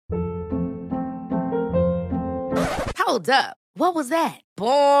Hold up. What was that?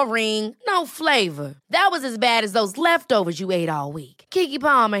 Boring. No flavor. That was as bad as those leftovers you ate all week. Keke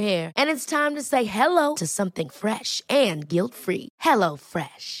Palmer here, and it's time to say hello to something fresh and guilt-free. Hello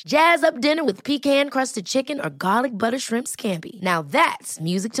Fresh. Jazz up dinner with pecan-crusted chicken or garlic butter shrimp scampi. Now that's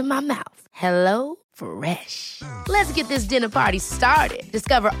music to my mouth. Hello Fresh. Let's get this dinner party started.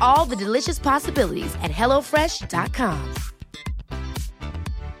 Discover all the delicious possibilities at hellofresh.com.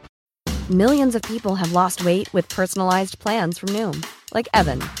 Millions of people have lost weight with personalized plans from Noom. Like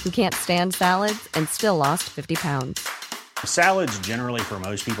Evan, who can't stand salads and still lost 50 pounds. Salads generally for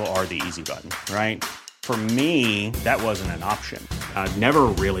most people are the easy button, right? For me, that wasn't an option. I never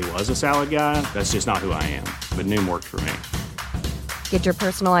really was a salad guy. That's just not who I am. But Noom worked for me. Get your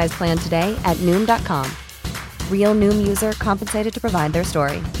personalized plan today at Noom.com. Real Noom user compensated to provide their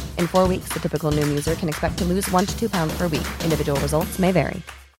story. In 4 weeks, the typical Noom user can expect to lose 1 to 2 pounds per week. Individual results may vary.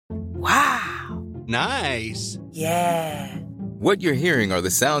 Wow. Nice. Yeah. What you're hearing are the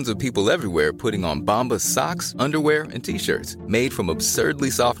sounds of people everywhere putting on Bombas socks, underwear, and T-shirts made from absurdly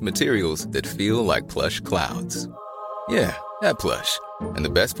soft materials that feel like plush clouds. Yeah, that plush. And the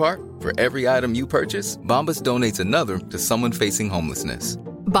best part? For every item you purchase, Bombas donates another to someone facing homelessness.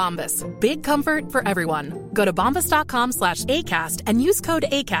 Bombas. Big comfort for everyone. Go to bombas.com/ACAST and use code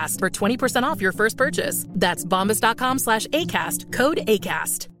ACAST for 20% off your first purchase. That's bombas.com/ACAST. Code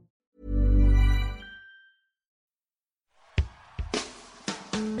ACAST.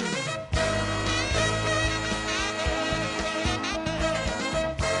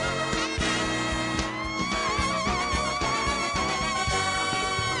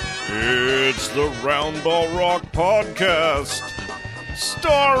 It's the Roundball Rock Podcast,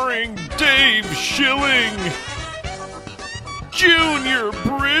 starring Dave Schilling, Junior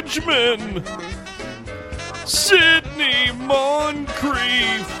Bridgman, Sydney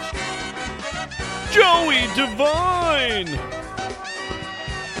Moncrief, Joey Devine,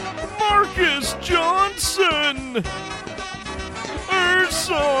 Marcus Johnson,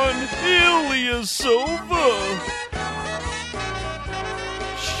 Ersan Ilyasova,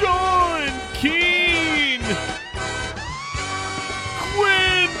 Sean Keane,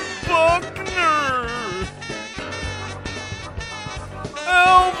 Quinn Buckner,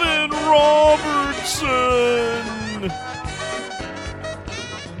 Alvin Robertson,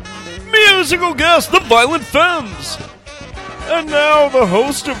 musical guest, The Violent Femmes, and now the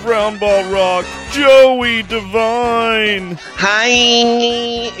host of Roundball Rock, Joey Devine. Hi,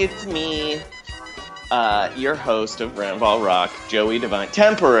 it's me. Your host of Roundball Rock, Joey Devine.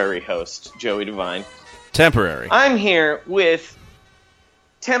 Temporary host, Joey Devine. Temporary. I'm here with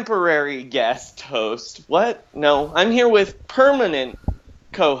temporary guest host. What? No, I'm here with permanent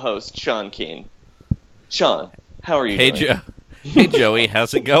co-host, Sean Keane. Sean, how are you doing? Hey, Joey,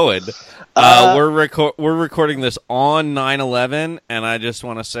 how's it going? We're recording this on 9/11, and I just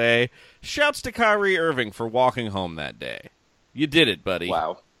want to say, shouts to Kyrie Irving for walking home that day. You did it, buddy.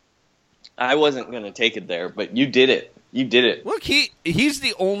 Wow. I wasn't going to take it there, but you did it. You did it. Look, he's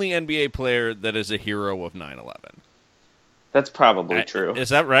the only NBA player that is a hero of 9/11. That's probably true. Is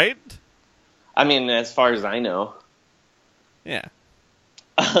that right? I mean, as far as I know. Yeah.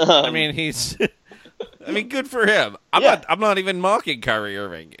 I mean, good for him. I'm not even mocking Kyrie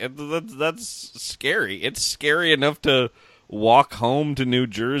Irving. That's scary. It's scary enough to walk home to New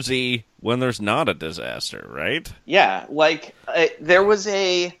Jersey when there's not a disaster, right? Yeah, like there was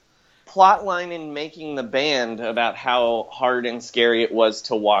a plot line in Making the Band about how hard and scary it was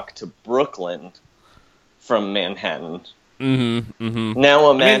to walk to Brooklyn from Manhattan. Mm-hmm. Mm-hmm.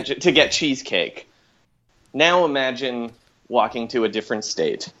 Now imagine to get cheesecake. Now imagine walking to a different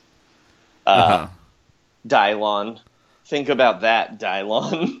state. Dylon. Think about that,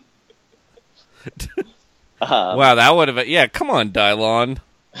 Dylon. Wow, that would have... Yeah, come on, Dylon.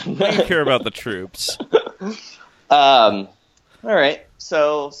 Why do you care about the troops? All right,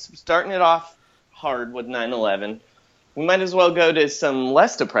 so starting it off hard with 9/11, we might as well go to some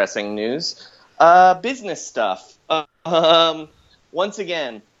less depressing news. Business stuff. Once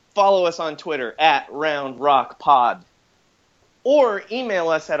again, follow us on Twitter at RoundRockPod. Or email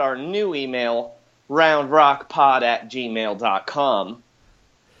us at our new email, roundrockpod@gmail.com.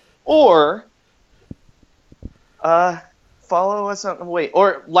 Or follow us on...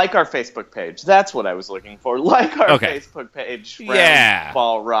 or like our Facebook page. That's what I was looking for. Like our Facebook page,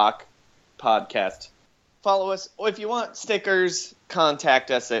 Roundball Rock Podcast. Follow us. If you want stickers,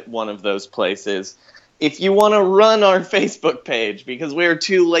 contact us at one of those places. If you want to run our Facebook page, because we're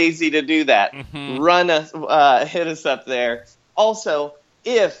too lazy to do that, hit us up there. Also,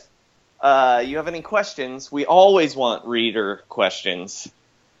 if you have any questions, we always want reader questions.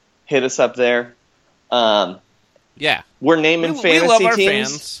 Hit us up there. Yeah. We're naming fantasy we love our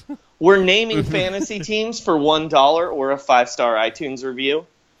teams. Fans. We're naming fantasy teams for $1 or a 5-star iTunes review.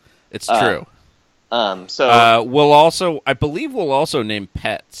 It's true. I believe we'll also name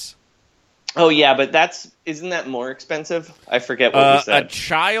pets. Oh yeah, but isn't that more expensive? I forget what we said. A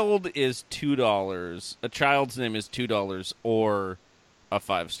child is $2. A child's name is $2 or a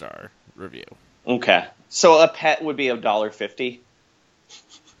 5-star review. Okay, so a pet would be $1.50.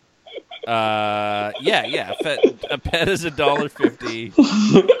 Yeah. A pet is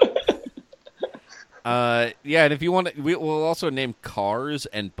 $1.50. Yeah, and if you want, we'll also name cars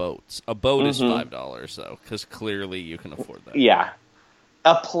and boats. A boat is $5 though, because clearly you can afford that. Yeah,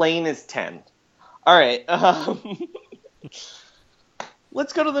 a plane is $10. All right,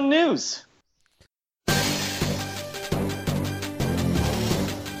 let's go to the news.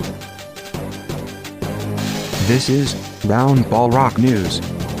 This is Round Ball Rock News.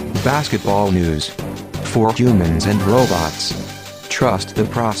 Basketball news. For humans and robots. Trust the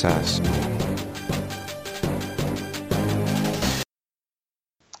process.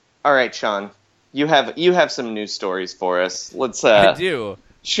 All right, Sean, you have some news stories for us. Let's. I do.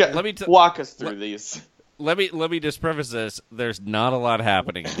 Walk us through these. Let me just preface this. There's not a lot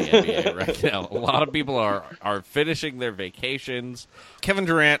happening in the NBA right now. A lot of people are finishing their vacations. Kevin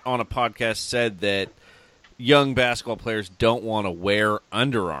Durant on a podcast said that young basketball players don't want to wear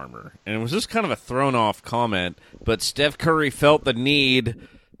Under Armour. And it was just kind of a thrown-off comment, but Steph Curry felt the need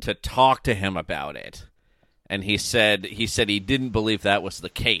to talk to him about it. And he said he didn't believe that was the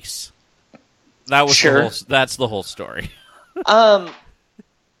case. That was that's the whole story.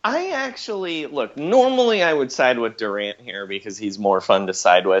 I actually, look, normally I would side with Durant here because he's more fun to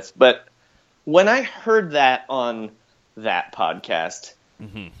side with. But when I heard that on that podcast,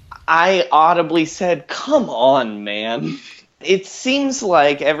 I audibly said, come on, man. It seems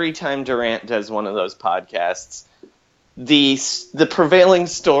like every time Durant does one of those podcasts, the prevailing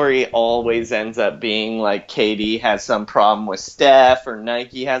story always ends up being like KD has some problem with Steph or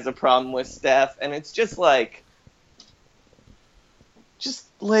Nike has a problem with Steph. And it's just like, just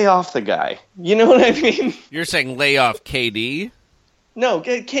lay off the guy. You know what I mean? You're saying lay off KD? No,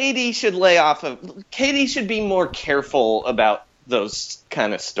 KD should lay off of... KD should be more careful about those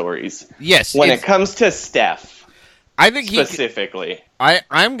kind of stories. Yes. When it comes to Steph. I think specifically.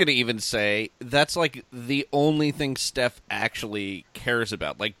 I'm going to even say that's like the only thing Steph actually cares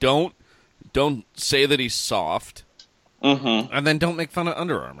about. Like, don't say that he's soft. And then don't make fun of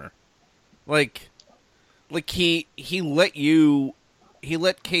Under Armour. Like he let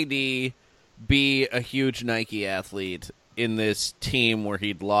KD be a huge Nike athlete in this team where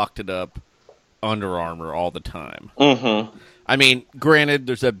he'd locked it up Under Armour all the time. I mean, granted,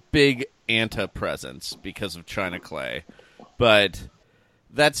 there's a big Anta presence because of China Clay, but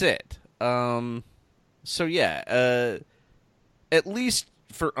that's it. So yeah, at least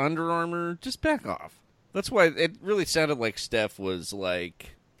for Under Armour, just back off. That's why it really sounded like Steph was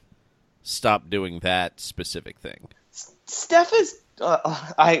like, stop doing that specific thing. Steph is...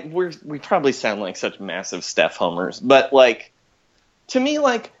 we probably sound like such massive Steph homers, but like, to me,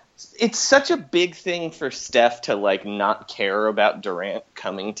 like, it's such a big thing for Steph to like not care about Durant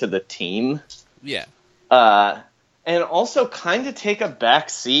coming to the team. Yeah. And also kind of take a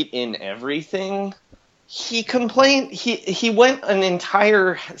back seat in everything. He complained. He went an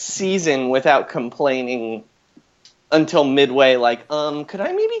entire season without complaining until midway. Like, could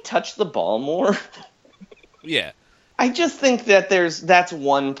I maybe touch the ball more? Yeah. I just think that that's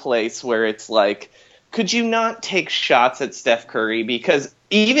one place where it's like, could you not take shots at Steph Curry? Because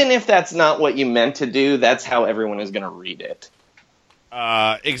even if that's not what you meant to do, that's how everyone is going to read it.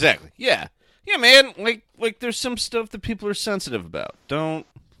 Exactly. Yeah. Yeah, man. Like there's some stuff that people are sensitive about.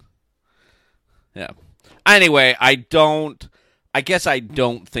 Yeah. Anyway, I guess I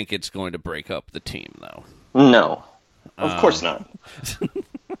don't think it's going to break up the team, though. No. Of course not.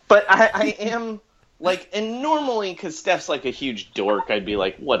 But I am... Like, and normally, because Steph's like a huge dork, I'd be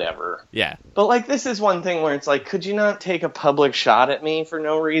like, whatever. Yeah. But, like, this is one thing where it's like, could you not take a public shot at me for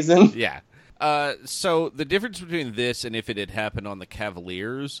no reason? Yeah. So the difference between this and if it had happened on the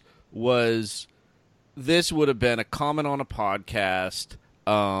Cavaliers was this would have been a comment on a podcast,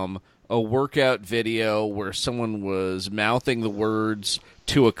 a workout video where someone was mouthing the words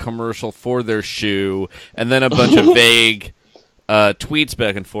to a commercial for their shoe, and then a bunch of vague tweets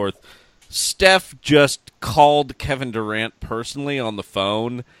back and forth. Steph just called Kevin Durant personally on the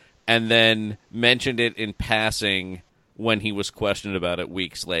phone and then mentioned it in passing when he was questioned about it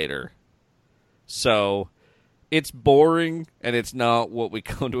weeks later. So it's boring, and it's not what we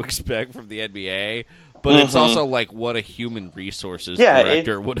come to expect from the NBA, But it's also like what a human resources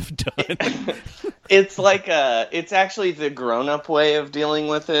director would have done. It's like it's actually the grown-up way of dealing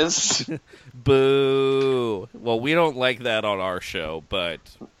with this. Boo. Well, we don't like that on our show, but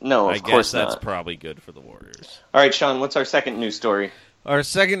no, I guess that's probably good for the Warriors. All right, Sean, what's our second news story? Our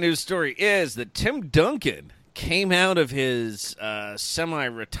second news story is that Tim Duncan came out of his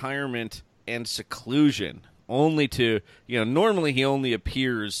semi-retirement and seclusion only to, normally he only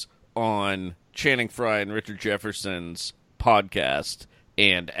appears on Channing Frye and Richard Jefferson's podcast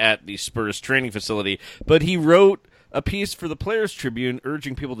and at the Spurs training facility, but he wrote a piece for the Players Tribune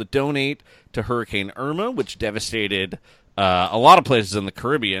urging people to donate to Hurricane Irma, which devastated a lot of places in the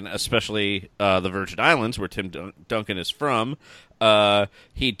Caribbean, especially the Virgin Islands, where Tim Duncan is from.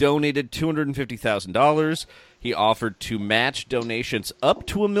 He donated $250,000. He offered to match donations up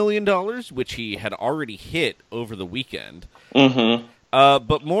to $1 million, which he had already hit over the weekend. Mm-hmm.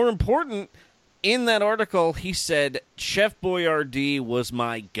 But more important, in that article, he said, Chef Boyardee was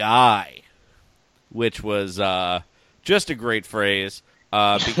my guy, which was just a great phrase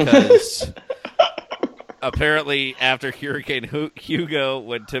because apparently after Hurricane Hugo,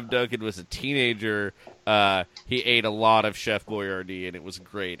 when Tim Duncan was a teenager, he ate a lot of Chef Boyardee, and it was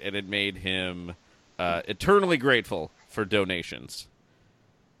great, and it made him eternally grateful for donations.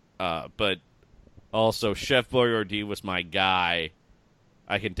 But also, Chef Boyardee was my guy.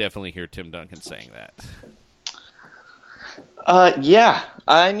 I can definitely hear Tim Duncan saying that. Yeah.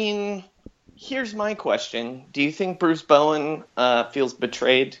 I mean, here's my question. Do you think Bruce Bowen feels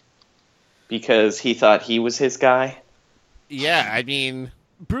betrayed because he thought he was his guy? Yeah, I mean,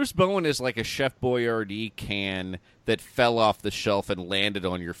 Bruce Bowen is like a Chef Boyardee can that fell off the shelf and landed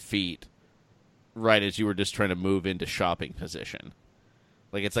on your feet right as you were just trying to move into shopping position.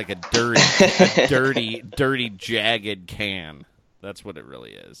 Like, it's like a dirty, jagged can. That's what it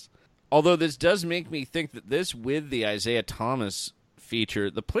really is. Although this does make me think that this, with the Isaiah Thomas feature,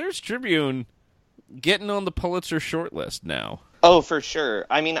 the Players Tribune getting on the Pulitzer shortlist now. Oh, for sure.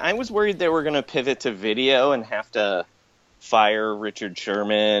 I mean, I was worried they were going to pivot to video and have to fire Richard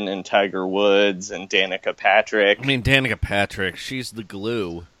Sherman and Tiger Woods and Danica Patrick. I mean, Danica Patrick, she's the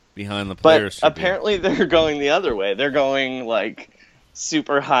glue behind the Players Tribune. But apparently they're going the other way. They're going, like,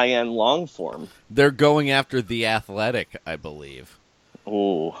 super high-end long form. They're going after The Athletic, I believe.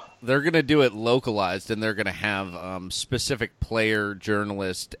 Ooh. They're going to do it localized, and they're going to have specific player,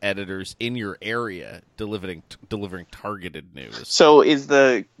 journalist, editors in your area delivering targeted news. So is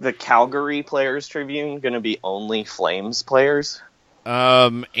the Calgary Players Tribune going to be only Flames players?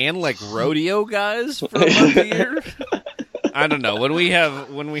 And like rodeo guys for a month a year? I don't know. When we have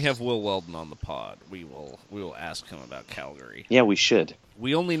Will Weldon on the pod, we will ask him about Calgary. Yeah, we should.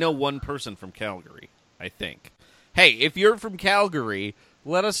 We only know one person from Calgary, I think. Hey, if you're from Calgary,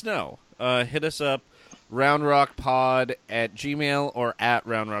 let us know. Hit us up, roundrockpod@gmail or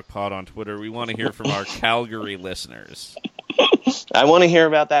 @roundrockpod on Twitter. We want to hear from our Calgary listeners. I want to hear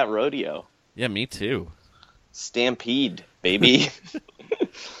about that rodeo. Yeah, me too. Stampede, baby.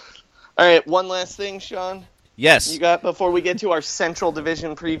 All right, one last thing, Sean. Yes. You got before we get to our Central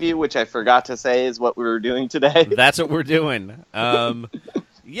Division preview, which I forgot to say is what we were doing today. That's what we're doing. Ohio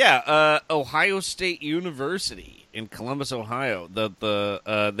State University in Columbus, Ohio.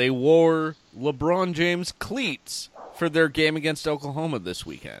 They wore LeBron James cleats for their game against Oklahoma this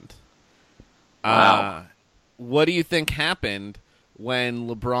weekend. Wow. What do you think happened when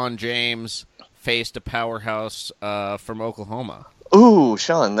LeBron James faced a powerhouse from Oklahoma? Ooh,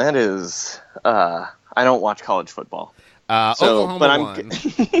 Sean, that is... I don't watch college football. Oklahoma won.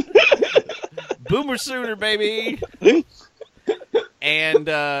 Boomer Sooner, baby! And,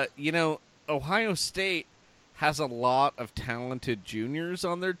 Ohio State has a lot of talented juniors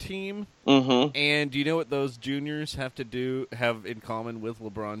on their team. Mm-hmm. And do you know what those juniors have in common with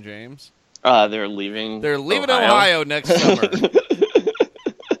LeBron James? They're leaving Ohio next summer.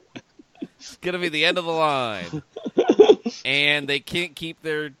 It's going to be the end of the line. And they can't keep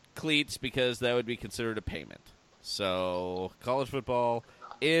their cleats because that would be considered a payment. So college football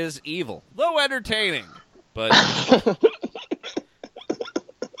is evil, though entertaining. But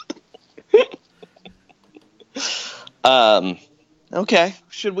okay.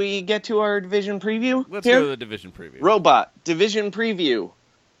 Should we get to our division preview? Let's go to the division preview. Robot division preview.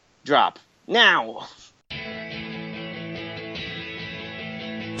 Drop now.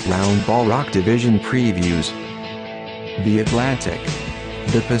 Round Ball Rock Division previews. The Atlantic.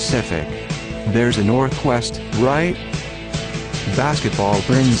 The Pacific. There's a Northwest, right? Basketball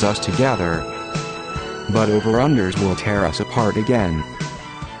brings us together. But over-unders will tear us apart again.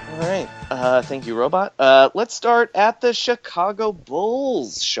 All right. Thank you, Robot. Let's start at the Chicago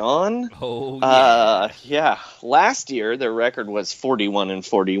Bulls, Sean. Oh, yeah. Yeah. Last year, their record was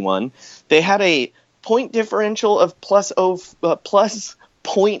 41-41. They had a point differential of plus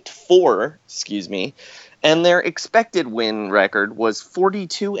 0.4, excuse me, and their expected win record was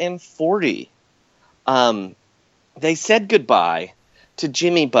 42-40. They said goodbye to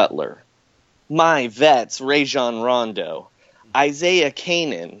Jimmy Butler, my vets, Rajon Rondo, Isaiah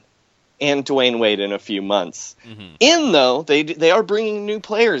Canaan, and Dwayne Wade in a few months. Mm-hmm. They are bringing new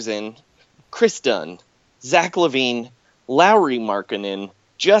players in. Chris Dunn, Zach LaVine, Lauri Markkanen,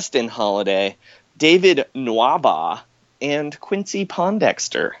 Justin Holiday, David Nwaba, and Quincy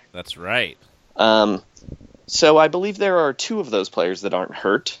Pondexter. That's right. So I believe there are two of those players that aren't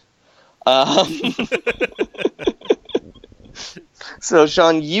hurt. So,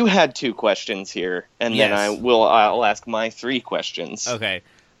 Sean, you had two questions here, and then I'll ask my three questions. Okay.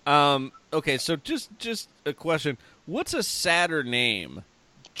 So just a question. What's a sadder name?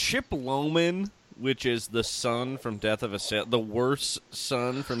 Chip Lohman, which is the son from the worst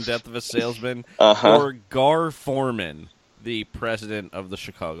son from Death of a Salesman, or Gar Forman, the president of the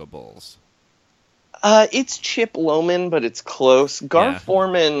Chicago Bulls? It's Chip Lohman, but it's close. Gar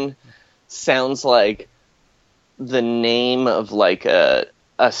Forman sounds like the name of like a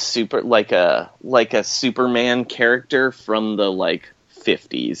Superman character from the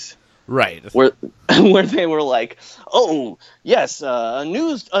 50s. Right. Where they were like, "Oh, yes, a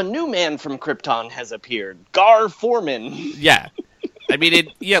new man from Krypton has appeared. Gar Forman." Yeah. I mean,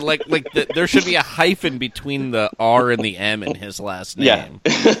 there should be a hyphen between the R and the M in his last name.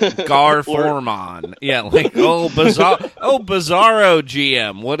 Yeah. Gar Forman. Yeah, Bizarro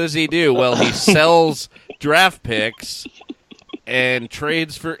GM. What does he do? Well, he sells draft picks and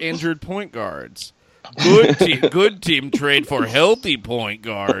trades for injured point guards. Good team trade for healthy point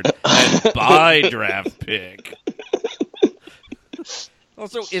guard and buy draft pick.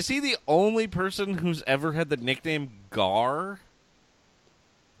 Also, is he the only person who's ever had the nickname Gar?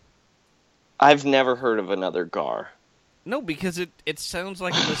 I've never heard of another Gar. No, because it sounds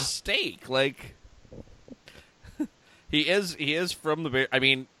like a mistake. Like he is from the Bears. I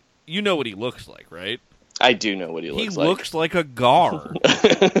mean, you know what he looks like, right? I do know what he looks like. He looks like a Gar.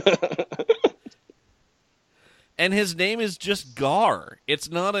 And his name is just Gar. It's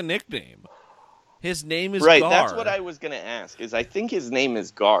not a nickname. His name is Gar. Gar. That's what I was going to ask. I think his name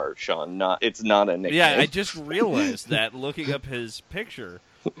is Gar, Sean. It's not a nickname. Yeah, I just realized that looking up his picture.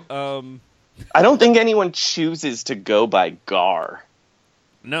 I don't think anyone chooses to go by Gar.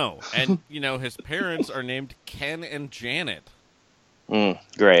 No, and his parents are named Ken and Janet.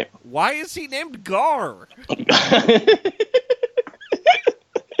 Great. Why is he named Gar?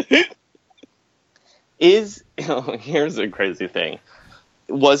 Here's a crazy thing.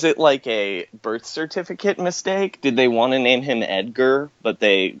 Was it like a birth certificate mistake? Did they want to name him Edgar, but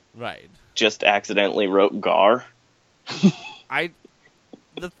they just accidentally wrote Gar?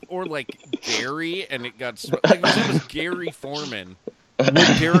 Or like Gary, and it got like his name was Gary Foreman. Would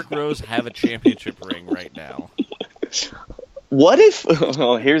Derrick Rose have a championship ring right now? What if?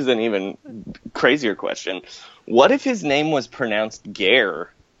 Well, here's an even crazier question. What if his name was pronounced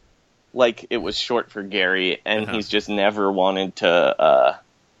Gare, like it was short for Gary, and he's just never wanted to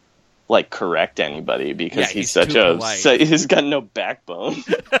correct anybody because he's he's got no backbone.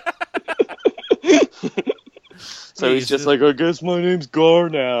 So he's just like, I guess my name's Gar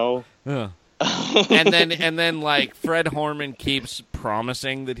now. Yeah. and then Fred Horman keeps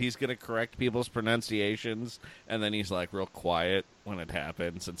promising that he's going to correct people's pronunciations, and then he's like real quiet when it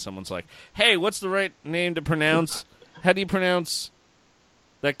happens, and someone's like, "Hey, what's the right name to pronounce? How do you pronounce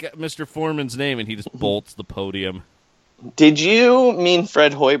that guy, Mr. Foreman's name?" And he just bolts the podium. Did you mean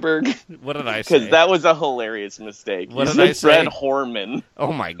Fred Hoiberg? What did I say? Because that was a hilarious mistake. What did I say? Fred Horman.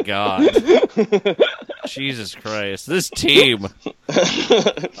 Oh my God. Jesus Christ. This team.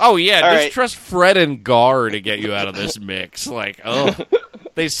 Oh yeah, just trust Fred and Gar to get you out of this mix.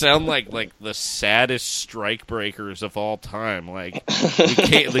 They sound like the saddest strikebreakers of all time. Like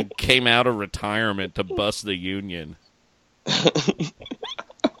they came out of retirement to bust the union.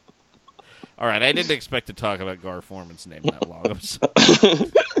 All right, I didn't expect to talk about Gar Forman's name that long. I'm sorry.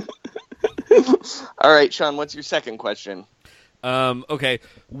 All right, Sean, what's your second question? Okay.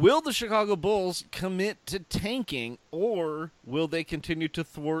 Will the Chicago Bulls commit to tanking, or will they continue to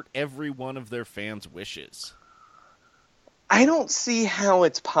thwart every one of their fans' wishes? I don't see how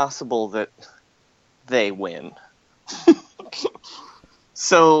it's possible that they win.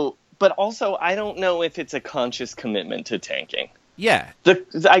 But also, I don't know if it's a conscious commitment to tanking. Yeah.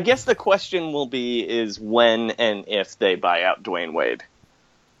 I guess the question will be is when and if they buy out Dwayne Wade.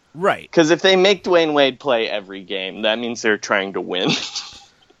 Right. Because if they make Dwayne Wade play every game, that means they're trying to win.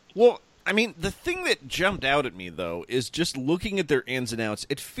 Well, I mean, the thing that jumped out at me, though, is just looking at their ins and outs,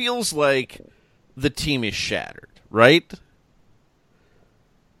 it feels like the team is shattered, right?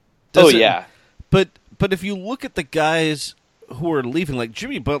 Yeah. But if you look at the guys who are leaving, like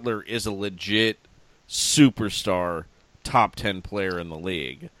Jimmy Butler is a legit superstar, top 10 player in the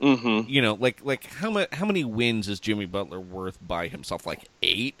league. Mm-hmm. You know, like how many wins is Jimmy Butler worth by himself? Like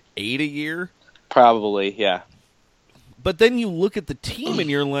 8 a year? Probably, yeah. But then you look at the team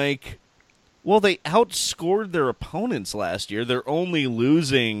and you're like, well, they outscored their opponents last year. They're only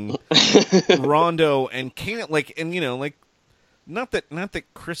losing Rondo and Kane. Not that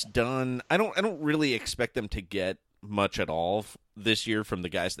Chris Dunn. I don't really expect them to get much at all this year from the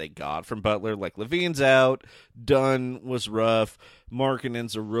guys they got from Butler. Like Levine's out, Dunn was rough,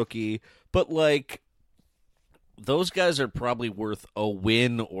 Markkanen's a rookie, but like those guys are probably worth a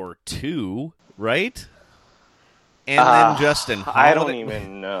win or two, right? And then Justin Holiday. I don't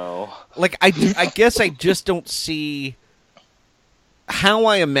even know. Like, I guess I just don't see how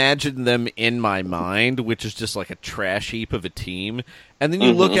I imagine them in my mind, which is just like a trash heap of a team. And then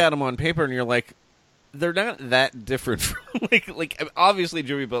you look at them on paper and you're like, they're not that different from, like obviously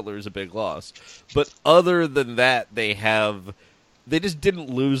Jimmy Butler is a big loss. But other than that, they just didn't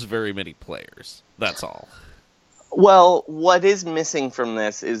lose very many players. That's all. Well, what is missing from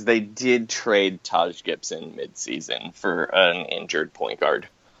this is they did trade Taj Gibson midseason for an injured point guard.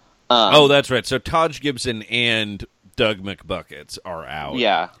 That's right. So Taj Gibson and Doug McBuckets are out.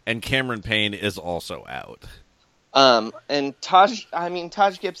 Yeah. And Cameron Payne is also out. And Taj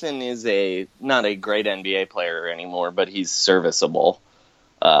Gibson is not a great NBA player anymore, but he's serviceable.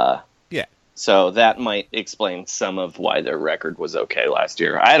 Yeah. So that might explain some of why their record was okay last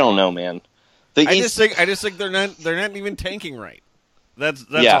year. I don't know, man. I just think they're not even tanking right. That's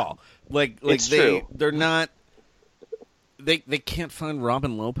all. Like they're not. They can't find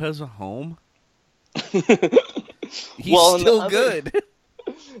Robin Lopez a home. He's still good.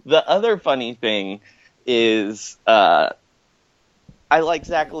 The other funny thing is, I like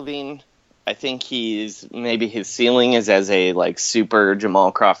Zach LaVine. I think maybe his ceiling is as a like super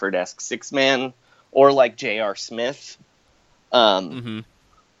Jamal Crawford-esque six man, or like J.R. Smith.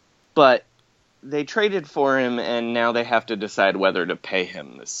 But they traded for him, and now they have to decide whether to pay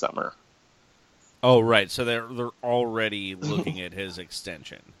him this summer. Oh, right. So they're already looking at his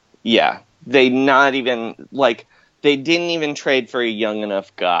extension. Yeah. They didn't even trade for a young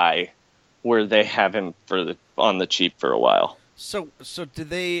enough guy where they have him on the cheap for a while. So Zach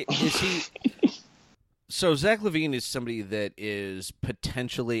LaVine is somebody that is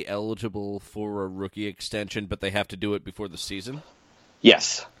potentially eligible for a rookie extension, but they have to do it before the season?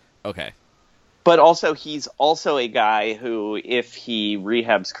 Yes. Okay. But also, he's also a guy who, if he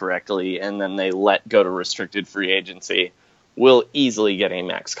rehabs correctly and then they let go to restricted free agency, will easily get a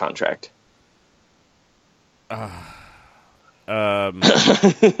max contract.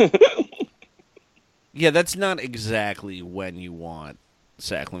 Yeah, that's not exactly when you want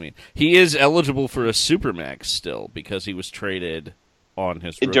Zach LaVine. He is eligible for a supermax still because he was traded on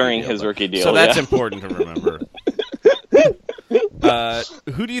his rookie deal. So that's important to remember.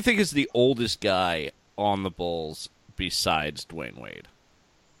 Who do you think is the oldest guy on the Bulls besides Dwayne Wade?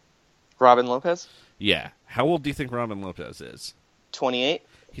 Robin Lopez? Yeah. How old do you think Robin Lopez is? 28?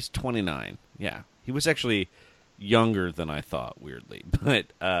 He's 29. Yeah. He was actually younger than I thought, weirdly. But,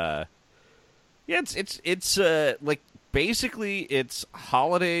 yeah, it's like, basically, it's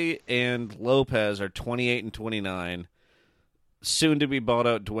Holiday and Lopez are 28 and 29. Soon to be bought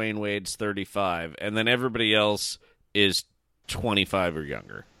out Dwayne Wade's 35. And then everybody else is 25 or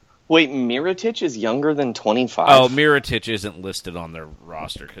younger. Wait, Mirotic is younger than 25? Oh, Mirotic isn't listed on their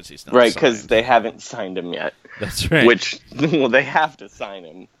roster because he's not right, because they haven't signed him yet. That's right. Which, well, they have to sign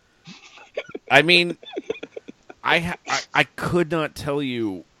him. I mean, I could not tell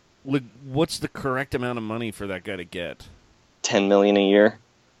you what's the correct amount of money for that guy to get. $10 million a year.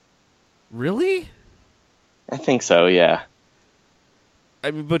 Really? I think so, yeah.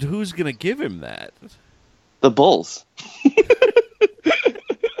 I mean, but who's going to give him that? The Bulls.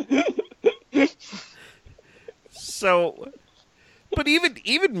 So, but even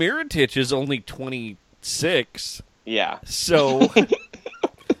Mirotic is only 26. Yeah. So,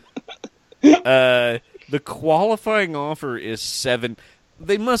 the qualifying offer is 7.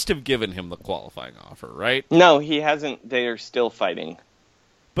 They must have given him the qualifying offer, right? No, he hasn't. They are still fighting.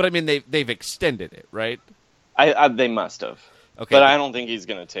 But I mean, they've extended it, right? They must have. Okay, but I don't think he's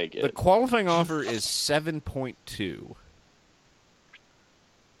going to take it. The qualifying offer is 7.2.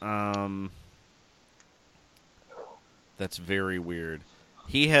 That's very weird.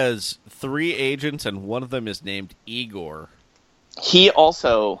 He has 3 agents, and one of them is named Igor. He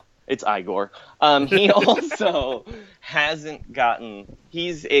also... It's Igor. He also hasn't gotten...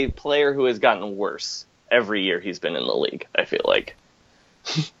 He's a player who has gotten worse every year he's been in the league, I feel like.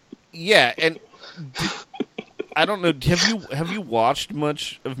 Yeah, and I don't know. Have you watched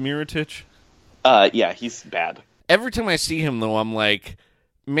much of Mirotic? Yeah, he's bad. Every time I see him, though, I'm like,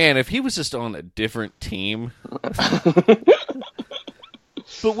 man, if he was just on a different team.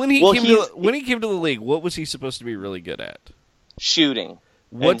 But when he came to the league, what was he supposed to be really good at? Shooting.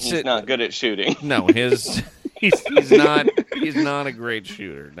 He's not good at shooting. No, he's not a great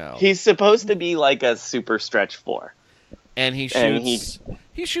shooter. No, he's supposed to be like a super stretch 4, and he shoots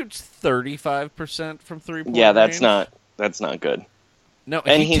 35% from 3-point Yeah, range. that's not good. No,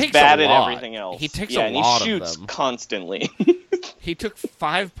 and he's bad at everything else. He takes a lot of them. And he shoots constantly. He took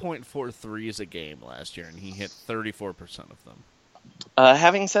 5.4 threes a game last year, and he hit 34% of them.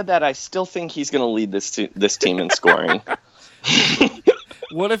 Having said that, I still think he's going to lead this team in scoring.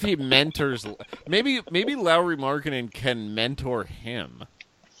 What if he mentors? Maybe Lauri Markkanen can mentor him,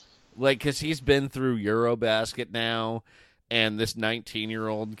 like, because he's been through Eurobasket now, and this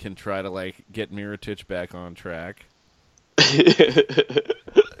 19-year-old can try to like get Mirotic back on track.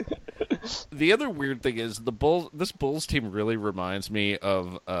 The other weird thing is this Bulls team really reminds me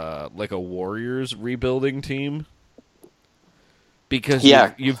of like a Warriors rebuilding team, because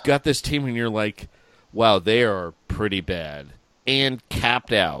you've got this team and you're like, wow, they are pretty bad. And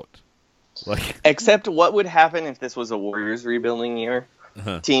capped out. Except what would happen if this was a Warriors rebuilding year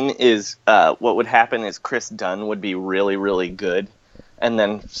team is what would happen is Chris Dunn would be really, really good, and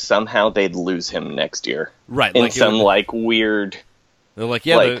then somehow they'd lose him next year. Right. In some weird... They're like,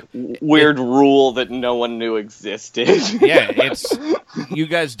 yeah, weird rule that no one knew existed. Yeah, it's... You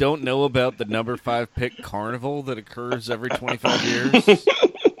guys don't know about the number 5 pick carnival that occurs every 25 years?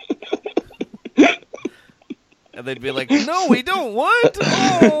 And they'd be like, no, we don't want.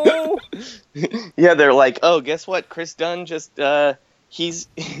 Oh. Yeah, they're like, oh, guess what? Chris Dunn just, he's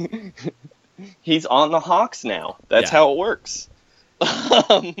on the Hawks now. That's how it works.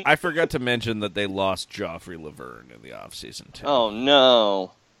 I forgot to mention that they lost Joffrey Laverne in the offseason, too. Oh,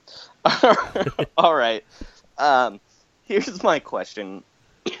 no. All right. Here's my question.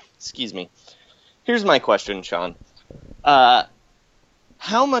 Excuse me. Here's my question, Sean.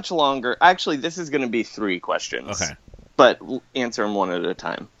 How much longer... Actually, this is going to be 3 questions. Okay. But answer them one at a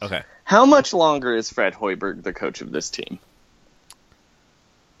time. Okay. How much longer is Fred Hoiberg the coach of this team?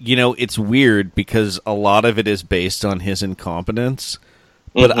 You know, it's weird because a lot of it is based on his incompetence,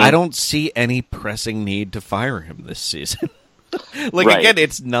 but I don't see any pressing need to fire him this season. Again,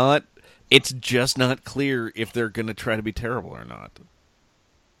 it's just not clear if they're going to try to be terrible or not.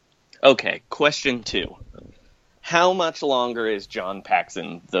 Okay, question 2. How much longer is John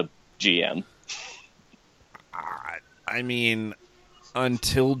Paxson the GM? I mean,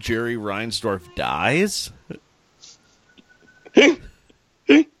 until Jerry Reinsdorf dies?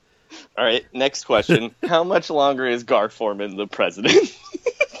 All right, next question. How much longer is Gar Forman the president?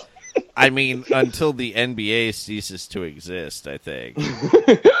 I mean, until the NBA ceases to exist, I think.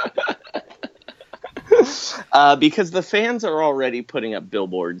 Because the fans are already putting up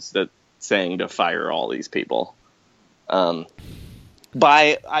billboards that saying to fire all these people. I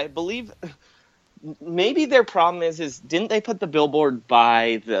believe, maybe their problem is didn't they put the billboard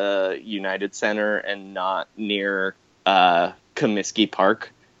by the United Center and not near Comiskey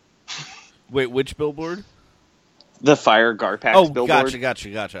Park? Wait, which billboard? The Fire Garpax billboard.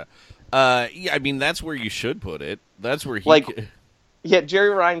 Gotcha. Yeah, I mean, that's where you should put it. That's where he... Yeah, Jerry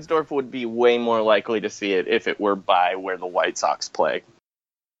Reinsdorf would be way more likely to see it if it were by where the White Sox play.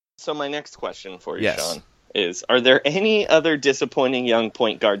 So my next question for you, Sean, is, are there any other disappointing young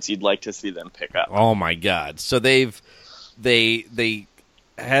point guards you'd like to see them pick up? Oh my God! So they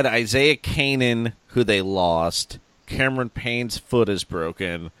had Isaiah Kanan, who they lost. Cameron Payne's foot is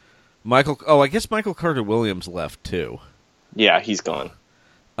broken. I guess Michael Carter-Williams left too. Yeah, he's gone.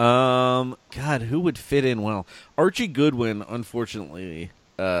 God, who would fit in well? Archie Goodwin, unfortunately,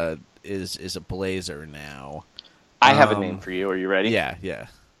 is a Blazer now. I have a name for you. Are you ready? Yeah.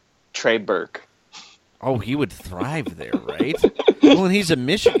 Trey Burke. Oh, he would thrive there, right? Well, and he's a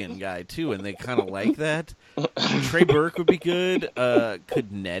Michigan guy, too, and they kind of like that. Trey Burke would be good.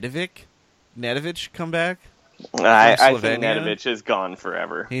 Could Nedovic come back? I think Nedovic is gone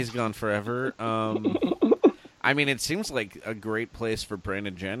forever. He's gone forever. I mean, it seems like a great place for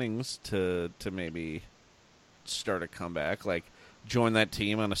Brandon Jennings to maybe start a comeback. Like, join that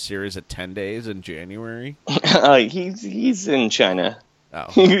team on a series of 10 days in January. He's in China. Oh.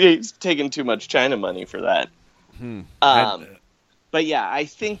 He's taking too much China money for that. But yeah, I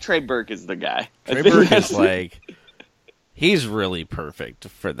think Trey Burke is the guy. Trey Burke is like, he's really perfect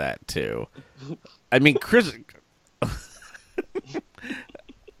for that too. I mean, Chris.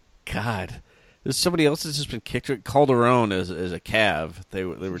 God, there's somebody else that's just been kicked. Calderon is a Cav. They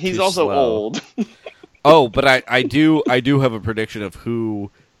were. He's too also slow. old. Oh, but I do have a prediction of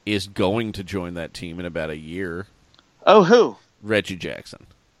who is going to join that team in about a year. Oh, who? Reggie Jackson.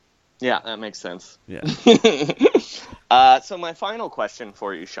 Yeah, that makes sense. Yeah. So my final question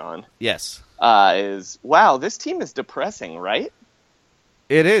for you, Sean. Yes. Is, wow, this team is depressing, right?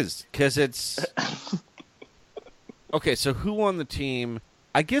 It is, because it's... Okay, so who on the team...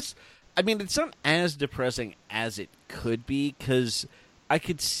 I guess... I mean, it's not as depressing as it could be, because I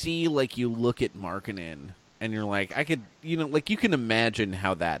could see, like, you look at Markkanen, and you're like, I could... You know, like, you can imagine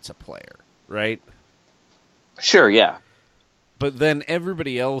how that's a player, right? Sure, yeah. But then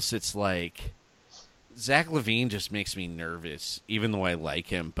everybody else, it's like... Zach LaVine just makes me nervous, even though I like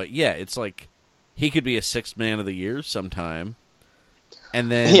him. But yeah, it's like he could be a sixth man of the year sometime.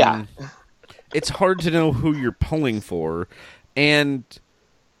 And then it's hard to know who you're pulling for. And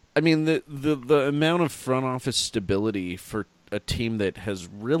I mean, the amount of front office stability for a team that has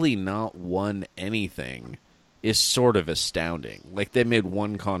really not won anything is sort of astounding. Like, they made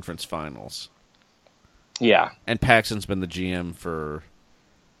one conference finals. Yeah. And Paxson's been the GM for,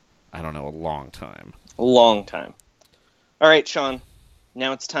 I don't know, a long time. A long time. All right, Sean.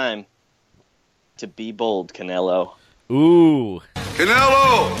 Now it's time to be bold, Canelo. Ooh.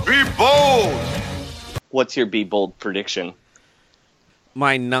 Canelo, be bold! What's your be bold prediction?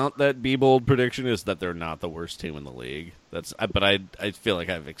 My not that be bold prediction is that they're not the worst team in the league. But I feel like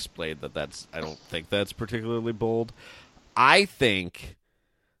I've explained that I don't think that's particularly bold. I think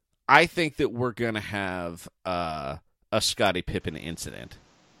that we're gonna have a Scottie Pippen incident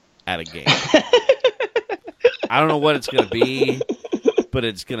at a game. I don't know what it's going to be, but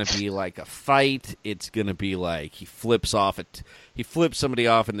it's going to be like a fight. It's going to be like he flips somebody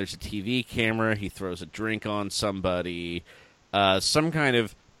off and there's a TV camera. He throws a drink on somebody. Some kind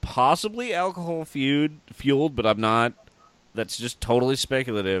of possibly alcohol fueled, but I'm not. That's just totally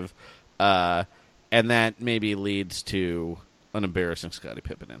speculative. And that maybe leads to an embarrassing Scottie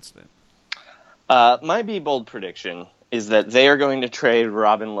Pippen incident. My be bold prediction is that they are going to trade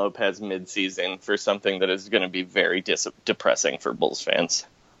Robin Lopez midseason for something that is going to be very depressing for Bulls fans.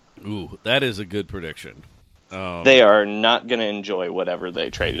 Ooh, that is a good prediction. They are not going to enjoy whatever they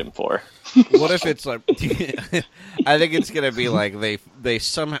traded him for. What if it's like... I think it's going to be like they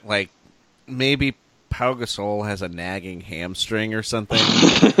somehow... Like, maybe Pau Gasol has a nagging hamstring or something,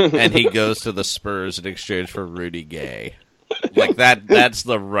 and he goes to the Spurs in exchange for Rudy Gay. Like, that's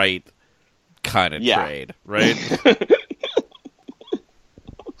the right kind of trade, right?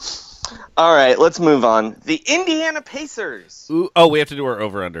 All right, let's move on. The Indiana Pacers. Ooh, oh, we have to do our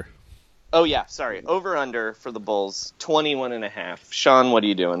over-under. Oh, yeah, sorry. Over-under for the Bulls, 21.5. Sean, what are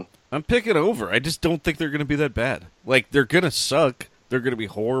you doing? I'm picking over. I just don't think they're going to be that bad. Like, they're going to suck. They're going to be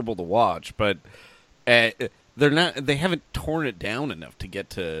horrible to watch, but they're not. They haven't torn it down enough to get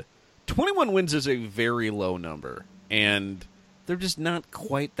to... 21 wins is a very low number, and they're just not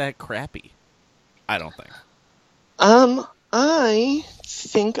quite that crappy. I don't think. I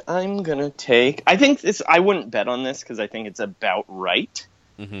think I'm going to take... I think this... I wouldn't bet on this because I think it's about right.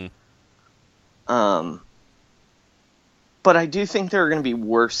 Mm-hmm. But I do think there are going to be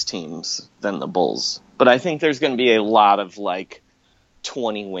worse teams than the Bulls. But I think there's going to be a lot of,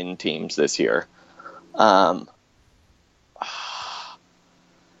 20-win teams this year. I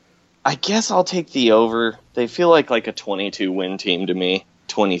guess I'll take the over. They feel like a 22-win team to me.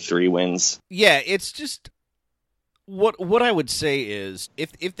 23 wins. Yeah, it's just... What I would say is,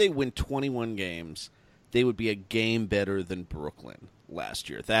 if they win 21 games, they would be a game better than Brooklyn last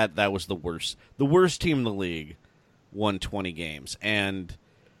year. That was the worst. The worst team in the league won 20 games, and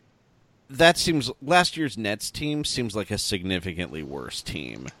that seems... Last year's Nets team seems like a significantly worse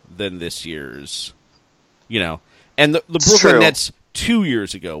team than this year's, And the Brooklyn Nets 2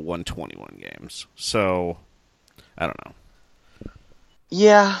 years ago won 21 games. So, I don't know.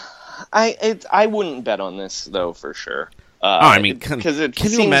 Yeah, I wouldn't bet on this though for sure. Can you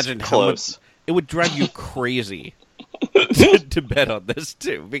close. imagine how much it would drive you crazy to bet on this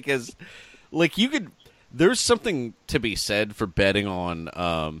too? Because you could. There's something to be said for betting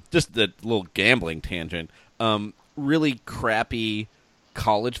on just the little gambling tangent. Really crappy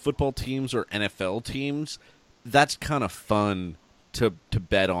college football teams or NFL teams. That's kind of fun to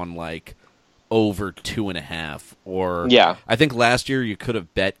bet on over 2.5 or I think last year you could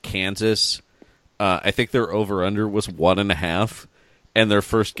have bet Kansas. I think their over-under was 1.5, and their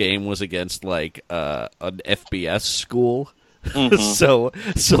first game was against an FBS school. So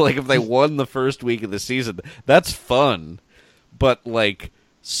like if they won the first week of the season, that's fun. But like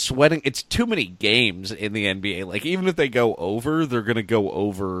sweating, it's too many games in the NBA. Like even if they go over, they're going to go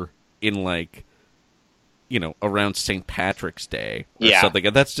over in like, you know, around St. Patrick's Day or something.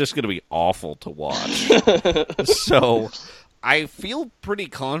 And that's just going to be awful to watch. So I feel pretty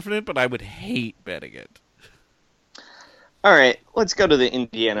confident, but I would hate betting it. All right, let's go to the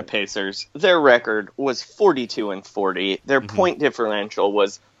Indiana Pacers. Their record was 42-40. Their point differential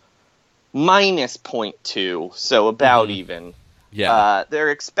was minus 0.2, so about even. Yeah. Their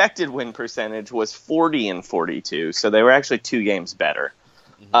expected win percentage was 40-42, so they were actually 2 games better.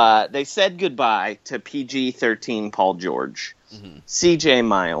 They said goodbye to PG-13 Paul George, CJ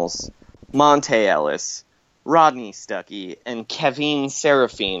Miles, Monte Ellis, Rodney Stuckey, and Kevin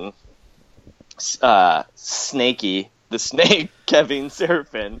Serafin, Snakey, the Snake, Kevin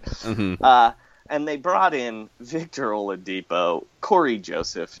Serafin. And they brought in Victor Oladipo, Corey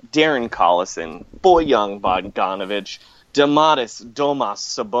Joseph, Darren Collison, Bojan Bogdanovic, Domantas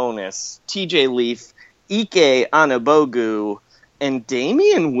Sabonis, TJ Leaf, Ike Anabogu, and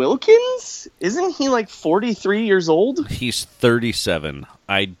Damian Wilkins? Isn't he like 43 years old? He's 37.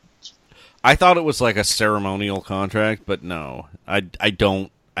 I thought it was like a ceremonial contract, but no. I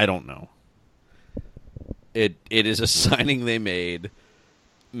don't know. It is a signing they made.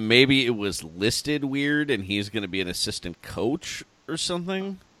 Maybe it was listed weird and he's going to be an assistant coach or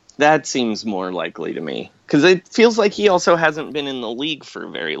something. That seems more likely to me. Because it feels like he also hasn't been in the league for a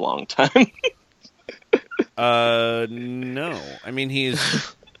very long time. No. I mean, he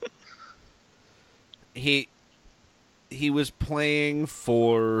was playing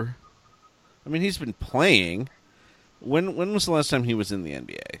for... I mean, he's been playing. When was the last time he was in the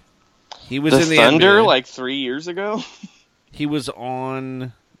NBA? He was in the Thunder NBA. like 3 years ago? He was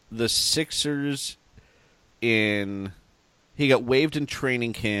on the Sixers in... He got waived in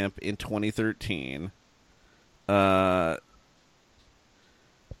training camp in 2013.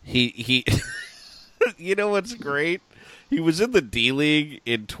 He you know what's great? He was in the D-League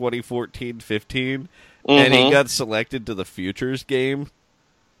in 2014-15, and he got selected to the Futures game,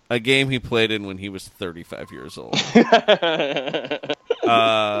 a game he played in when he was 35 years old. He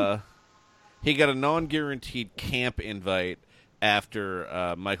got a non-guaranteed camp invite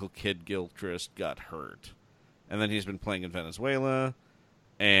after Michael Kidd-Gilchrist got hurt. And then he's been playing in Venezuela.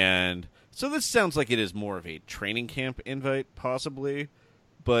 And so this sounds like it is more of a training camp invite, possibly.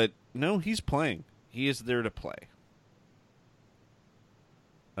 But no, he's playing. He is there to play.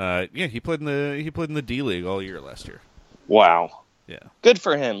 He played in the D-League all year last year. Wow. Yeah. Good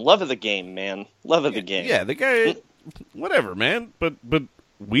for him. Love of the game, man. Love of the game. Yeah, the guy, whatever, man. But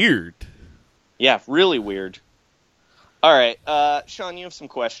weird. Yeah, really weird. All right, Sean, you have some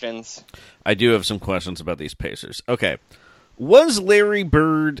questions. I do have some questions about these Pacers. Okay. Was Larry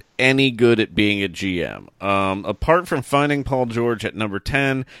Bird any good at being a GM? Apart from finding Paul George at number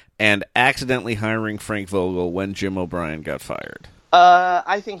 10 and accidentally hiring Frank Vogel when Jim O'Brien got fired.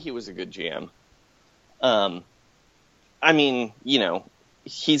 I think he was a good GM. I mean, you know,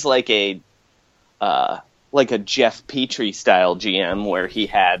 he's like a Jeff Petrie style GM where he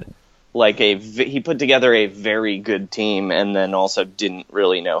had he put together a very good team and then also didn't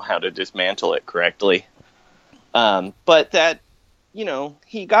really know how to dismantle it correctly. But that, you know,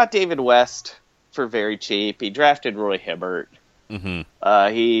 he got David West for very cheap. He drafted Roy Hibbert.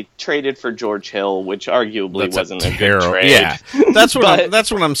 He traded for George Hill, which arguably wasn't a good trade. Yeah, that's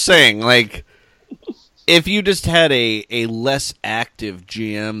what I'm saying. Like, if you just had a less active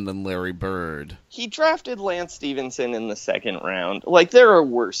GM than Larry Bird. He drafted Lance Stevenson in the second round. Like, there are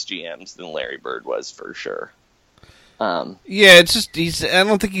worse GMs than Larry Bird was, for sure. Yeah, it's just, I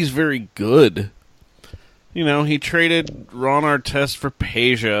don't think he's very good. You know, he traded Ron Artest for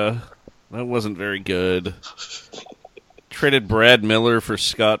Peja. That wasn't very good. Traded Brad Miller for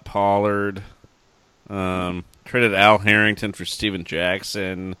Scott Pollard. Traded Al Harrington for Steven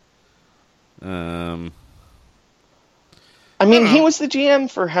Jackson. I mean, he was the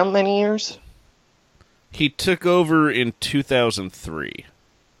GM for how many years? He took over in 2003.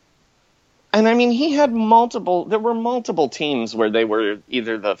 And I mean, there were multiple teams where they were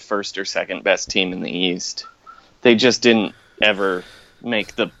either the first or second best team in the East. They just didn't ever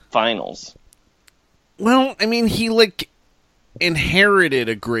make the finals. Well, I mean, he, inherited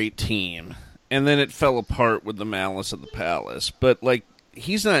a great team, and then it fell apart with the Malice at the Palace. But,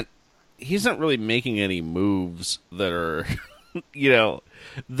 he's not really making any moves that are, you know,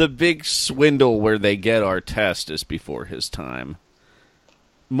 the big swindle where they get Artest is before his time.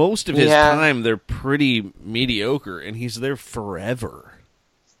 Most of his time, they're pretty mediocre, and he's there forever.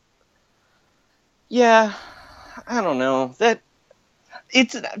 Yeah. I don't know.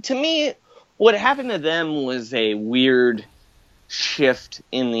 To me, what happened to them was a weird shift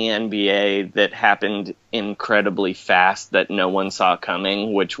in the NBA that happened incredibly fast that no one saw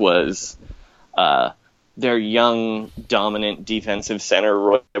coming, which was their young, dominant defensive center,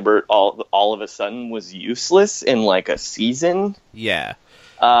 Roy Hibbert, all of a sudden was useless in like a season. Yeah.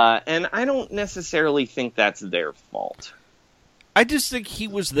 And I don't necessarily think that's their fault. I just think he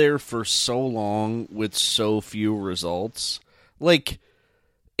was there for so long with so few results. Like,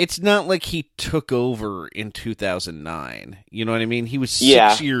 it's not like he took over in 2009. You know what I mean? He was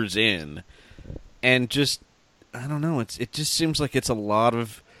 6 years in. And just, I don't know, it just seems like it's a lot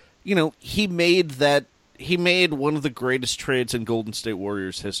of, he made one of the greatest trades in Golden State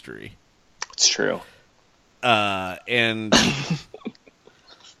Warriors history. It's true. And I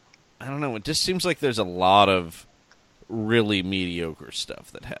don't know, it just seems like there's a lot of really mediocre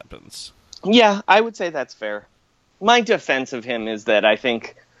stuff that happens. Yeah, I would say that's fair. My defense of him is that I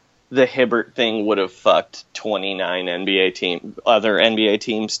think the Hibbert thing would have fucked 29 other NBA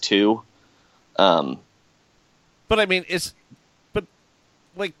teams too. But I mean,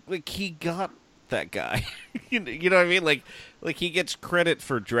 like he got that guy. You know what I mean? Like he gets credit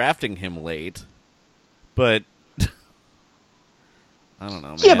for drafting him late, but I don't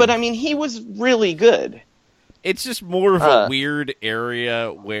know, man. Yeah, but I mean, he was really good. It's just more of a weird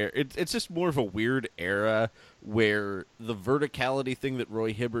area where it's just more of a weird era where the verticality thing that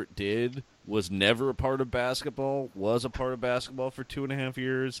Roy Hibbert did was never a part of basketball, was a part of basketball for 2.5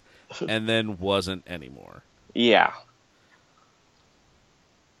 years, and then wasn't anymore. Yeah.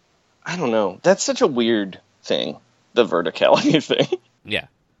 I don't know. That's such a weird thing, the verticality thing. Yeah.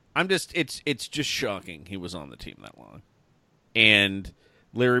 It's just shocking he was on the team that long. And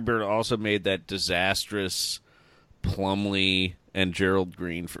Larry Bird also made that disastrous Plumlee and Gerald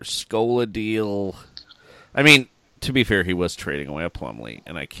Green for Scola deal. I mean, to be fair, he was trading away a Plumlee,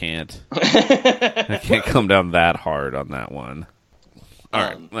 and I can't come down that hard on that one. All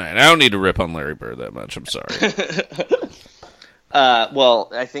right. I don't need to rip on Larry Bird that much. I'm sorry. Well,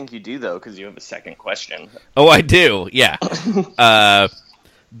 I think you do, though, because you have a second question. Oh, I do, yeah.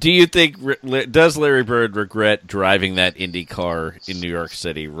 Do you think, does Larry Bird regret driving that Indy car in New York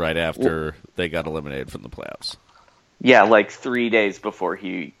City right after they got eliminated from the playoffs? Yeah, like 3 days before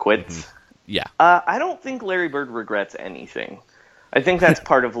he quits. Mm-hmm. Yeah. I don't think Larry Bird regrets anything. I think that's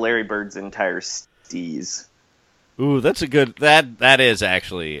part of Larry Bird's entire steez. Ooh, that's a good... That is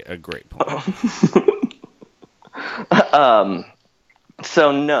actually a great point.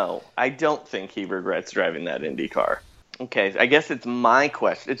 So, no, I don't think he regrets driving that Indy car. Okay, I guess it's my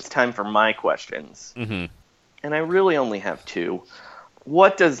question. It's time for my questions. Mm-hmm. And I really only have two.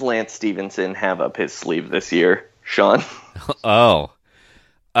 What does Lance Stevenson have up his sleeve this year, Sean? Oh.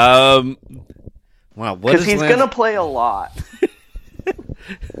 Wow, what because he's going to play a lot.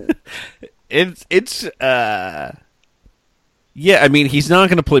 Yeah, I mean, he's not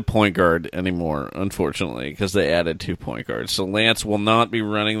going to play point guard anymore, unfortunately, because they added 2 point guards. So Lance will not be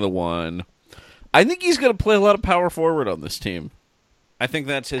running the one. I think he's going to play a lot of power forward on this team. I think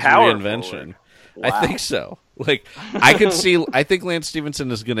that's his reinvention. Wow. I think so. Like, I think Lance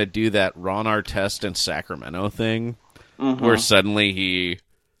Stevenson is going to do that Ron Artest in Sacramento thing, where suddenly he,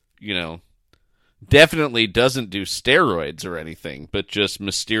 definitely doesn't do steroids or anything, but just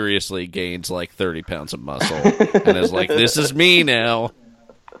mysteriously gains like 30 pounds of muscle and is like, this is me now.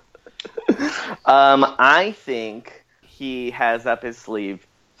 I think he has up his sleeve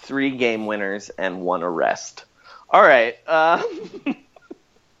 3 game winners and 1 arrest. All right.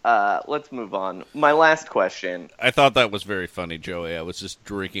 Let's move on. My last question. I thought that was very funny, Joey. I was just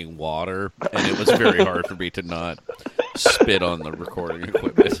drinking water, and it was very hard for me to not spit on the recording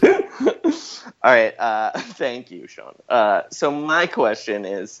equipment. All right. Thank you, Sean. So my question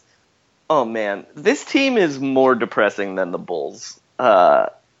is, oh, man, this team is more depressing than the Bulls,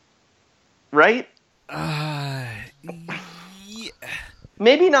 right? Yeah.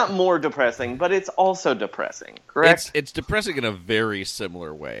 Maybe not more depressing, but it's also depressing, correct? It's depressing in a very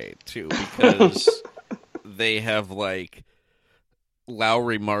similar way, too, because they have, like,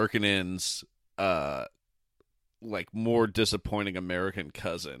 Lauri Markkanen's, more disappointing American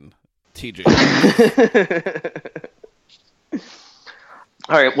cousin, TJ.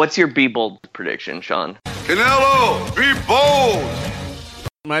 All right, what's your Be Bold prediction, Sean? Canelo, be bold!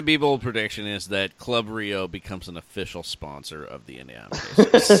 My Be Bold prediction is that Club Rio becomes an official sponsor of the Indiana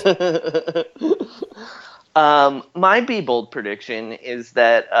Pacers. My Be Bold prediction is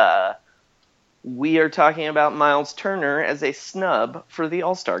that we are talking about Miles Turner as a snub for the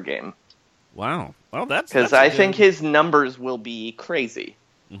All-Star game. Wow. Well, that's because I think his numbers will be crazy.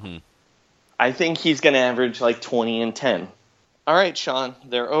 Mm-hmm. I think he's going to average like 20 and 10. All right, Sean,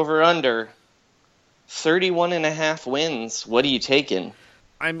 they're over under 31.5 wins. What are you taking?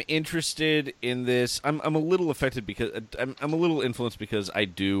 I'm interested in this. I'm a little affected because I'm a little influenced because I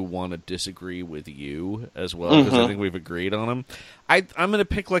do want to disagree with you as well because I think we've agreed on them. I'm going to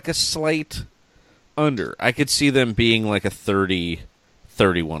pick like a slight under. I could see them being like a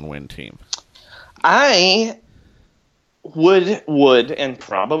 31 win team. I would and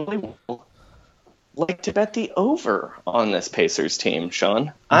probably will like to bet the over on this Pacers team,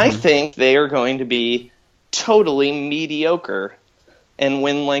 Sean. I think they are going to be totally mediocre and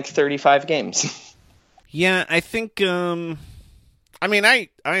win like 35 games. Yeah, I think I mean I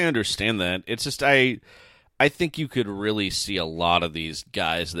understand that. It's just I think you could really see a lot of these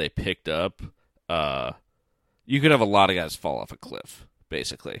guys they picked up. You could have a lot of guys fall off a cliff,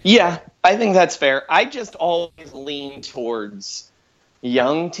 basically. Yeah, I think that's fair. I just always lean towards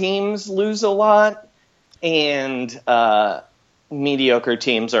young teams lose a lot, and mediocre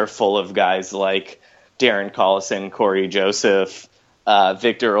teams are full of guys like Darren Collison, Corey Joseph,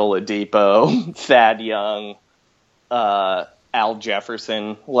 Victor Oladipo, Thad Young, Al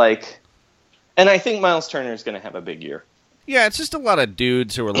Jefferson. And I think Miles Turner is going to have a big year. Yeah, it's just a lot of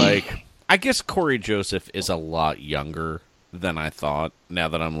dudes who are like, I guess Corey Joseph is a lot younger than I thought now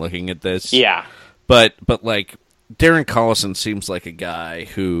that I'm looking at this. Yeah. But like Darren Collison seems like a guy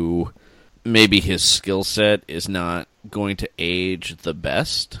who maybe his skill set is not going to age the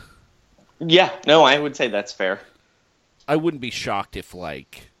best. Yeah, no, I would say that's fair. I wouldn't be shocked if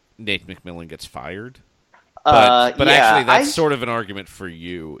like Nate McMillan gets fired. But yeah, actually that's sort of an argument for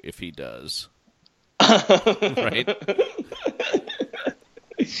you if he does. Right?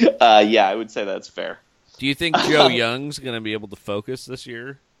 Yeah, I would say that's fair. Do you think Joe Young's going to be able to focus this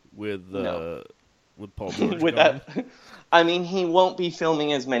year with Paul George? With that, I mean, he won't be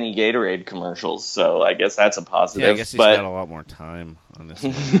filming as many Gatorade commercials, so I guess that's a positive. Yeah, I guess he's got a lot more time on this.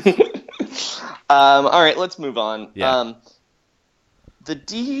 All right, let's move on. Yeah. The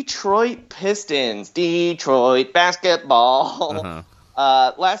Detroit Pistons, Detroit basketball.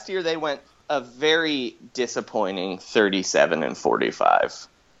 Last year they went a very disappointing 37-45.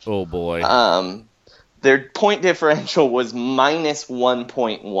 Oh boy. Their point differential was minus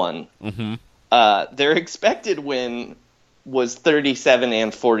 1.1. Mm-hmm. Their expected win was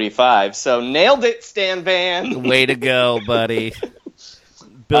 37-45. So nailed it, Stan Van. Way to go, buddy.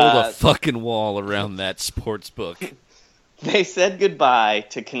 Build a fucking wall around that sports book. They said goodbye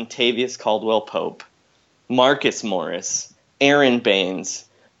to Kentavious Caldwell-Pope, Marcus Morris, Aaron Baines,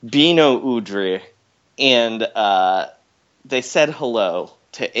 Bino Udrih, and they said hello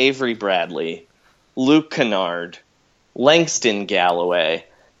to Avery Bradley, Luke Kennard, Langston Galloway,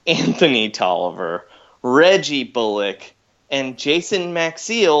 Anthony Tolliver, Reggie Bullock, and Jason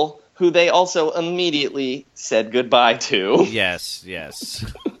Maxiell, who they also immediately said goodbye to. Yes.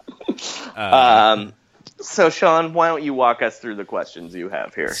 So, Sean, why don't you walk us through the questions you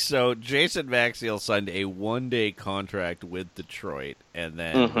have here? So, Jason Maxiell signed a one-day contract with Detroit and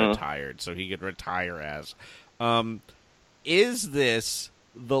then retired, so he could retire as. Is this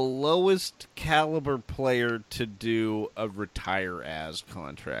the lowest caliber player to do a retire as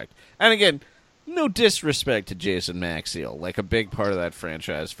contract? And again, no disrespect to Jason Maxiell, like a big part of that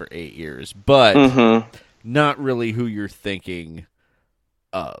franchise for 8 years, but not really who you're thinking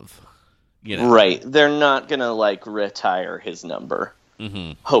of. You know? Right. They're not going to, retire his number.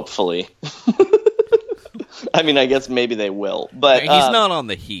 Hopefully. I mean, I guess maybe they will. But he's not on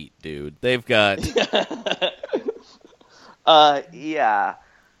the Heat, dude. They've got... yeah.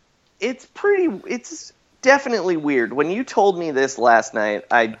 It's definitely weird. When you told me this last night,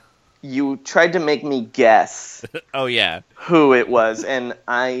 you tried to make me guess oh, yeah. who it was, and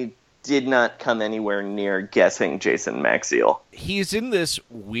I did not come anywhere near guessing Jason Maxiell. He's in this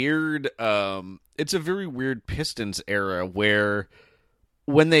weird, it's a very weird Pistons era where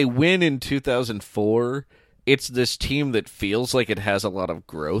when they win in 2004, it's this team that feels like it has a lot of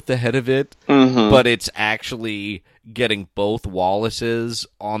growth ahead of it, but it's actually getting both Wallaces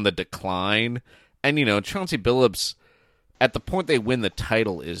on the decline. And, Chauncey Billups, at the point they win the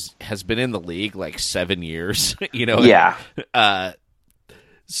title, has been in the league 7 years. Yeah.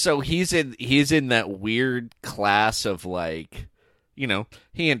 So he's in that weird class of he and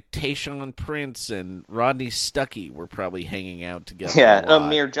Tayshaun Prince and Rodney Stuckey were probably hanging out together. Yeah,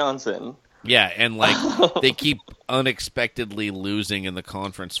 Amir Johnson. Yeah, and they keep unexpectedly losing in the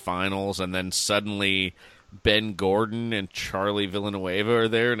conference finals, and then suddenly Ben Gordon and Charlie Villanueva are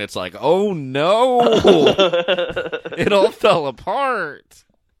there, and it's like, oh no, it all fell apart.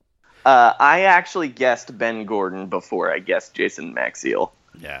 I actually guessed Ben Gordon before I guessed Jason Maxiell.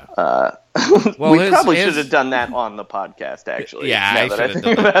 Yeah. Well, we probably should have done that on the podcast, actually. Yeah, I should have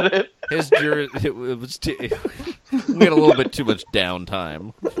done about it. It was we had a little bit too much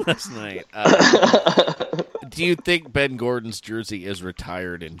downtime last night. Do you think Ben Gordon's jersey is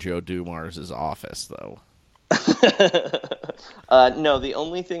retired in Joe Dumars' office, though? No, the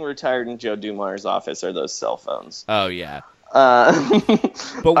only thing retired in Joe Dumars' office are those cell phones. Oh, yeah.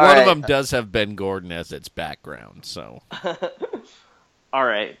 But one of them does have Ben Gordon as its background, so... All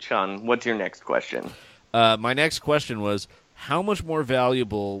right, Sean, what's your next question? My next question was, how much more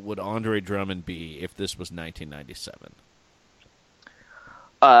valuable would Andre Drummond be if this was 1997?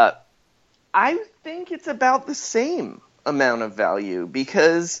 I think it's about the same amount of value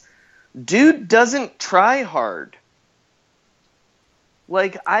because dude doesn't try hard.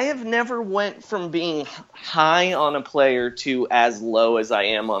 Like, I have never went from being high on a player to as low as I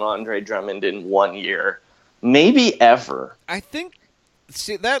am on Andre Drummond in 1 year. Maybe ever. I think,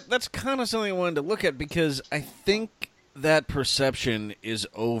 see, that's kind of something I wanted to look at because I think that perception is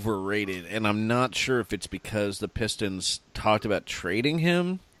overrated, and I'm not sure if it's because the Pistons talked about trading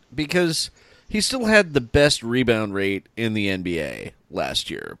him, because he still had the best rebound rate in the NBA last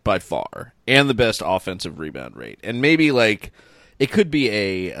year, by far, and the best offensive rebound rate. And maybe, like, it could be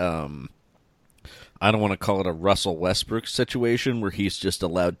a, I don't want to call it a Russell Westbrook situation where he's just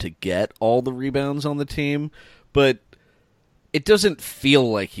allowed to get all the rebounds on the team, but it doesn't feel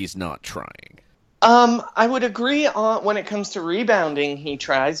like he's not trying. I would agree on when it comes to rebounding, he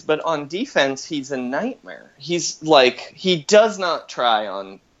tries, but on defense, he's a nightmare. He's like, he does not try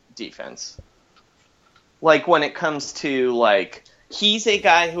on defense. Like, when it comes to, like, he's a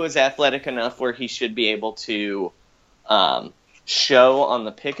guy who is athletic enough where he should be able to show on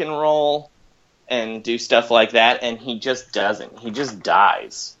the pick and roll and do stuff like that, and he just doesn't. He just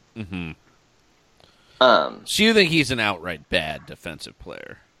dies. Mm-hmm. So you think he's an outright bad defensive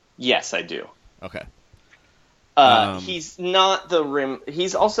player? Yes, I do. Okay. He's not the rim.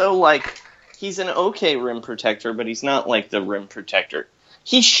 He's also, like, he's an okay rim protector, but he's not, like, the rim protector.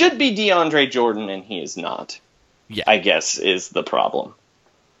 He should be DeAndre Jordan, and he is not. Yeah. I guess is the problem.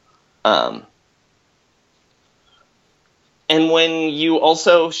 And when you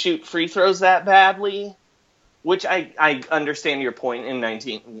also shoot free throws that badly, which I understand your point in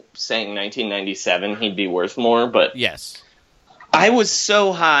saying 1997 he'd be worth more, but yes, I was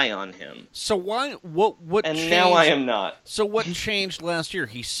so high on him. So why? What? And changed? Now I am not. So what changed last year?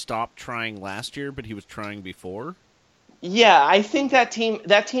 He stopped trying last year, but he was trying before. Yeah, I think that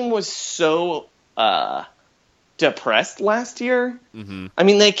team was so depressed last year. Mm-hmm. I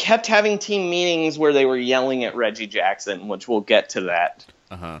mean, they kept having team meetings where they were yelling at Reggie Jackson, which we'll get to that.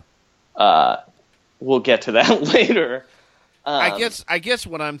 We'll get to that later. I guess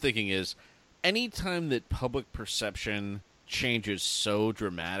what I'm thinking is, anytime that public perception changes so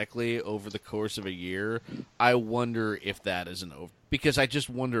dramatically over the course of a year, I wonder if that is because I just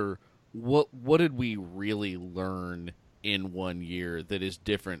wonder what did we really learn in 1 year that is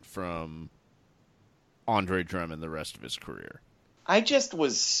different from Andre Drummond the rest of his career. I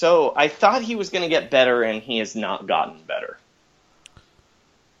thought he was going to get better, and he has not gotten better.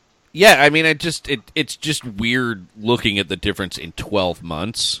 Yeah, I mean, it's just weird looking at the difference in 12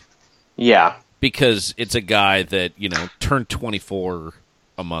 months. Yeah. Because it's a guy that, turned 24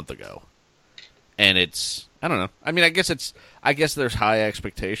 a month ago. And it's, I don't know. I mean, I guess there's high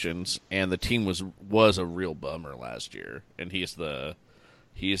expectations, and the team was a real bummer last year, and he's the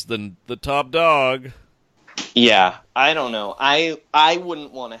top dog. Yeah, I don't know. I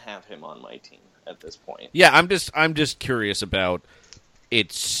wouldn't want to have him on my team at this point. Yeah, I'm just curious about,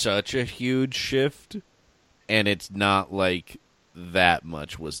 it's such a huge shift, and it's not like that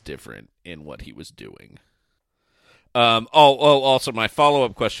much was different in what he was doing. Also, my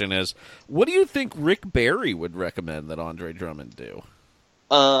follow-up question is, what do you think Rick Barry would recommend that Andre Drummond do?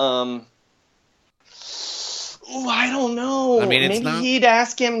 I don't know. I mean, maybe he'd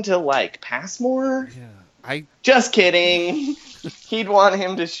ask him to, pass more? Yeah. Just kidding. He'd want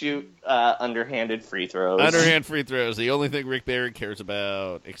him to shoot underhanded free throws. Underhand free throws, the only thing Rick Barry cares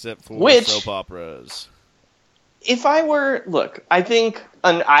about, except for soap operas. If I were... Look,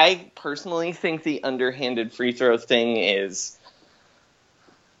 I personally think the underhanded free throw thing is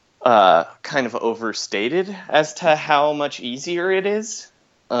kind of overstated as to how much easier it is.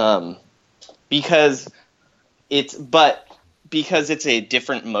 Because it's a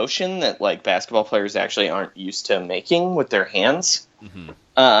different motion that basketball players actually aren't used to making with their hands.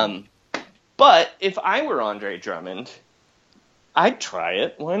 Mm-hmm. But if I were Andre Drummond, I'd try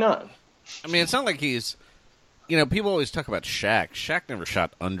it. Why not? I mean, it's not like he's... people always talk about Shaq. Shaq never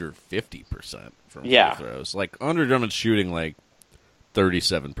shot under 50% from free throws. Andre Drummond's shooting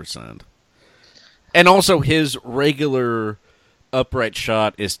 37%. And also his regular upright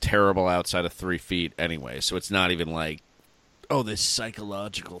shot is terrible outside of 3 feet anyway, so it's not even like, oh, this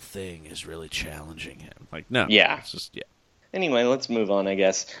psychological thing is really challenging him. Like, no. Yeah. It's just, yeah. Anyway, let's move on, I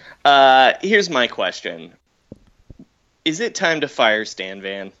guess. Here's my question. Is it time to fire Stan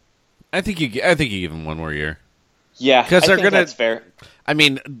Van? I think you give him one more year. Yeah, I think that's fair. I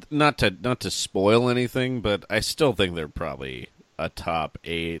mean, not to spoil anything, but I still think they're probably a top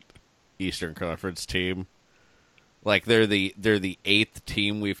 8 Eastern Conference team. Like they're the 8th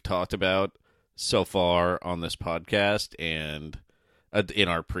team we've talked about so far on this podcast and in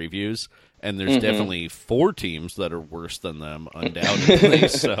our previews, and there's definitely 4 teams that are worse than them, undoubtedly.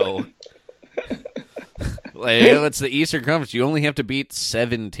 So, like, it's the Eastern Conference. You only have to beat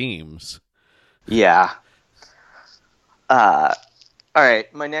 7 teams. Yeah. All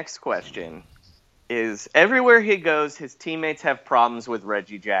right. My next question is: everywhere he goes, his teammates have problems with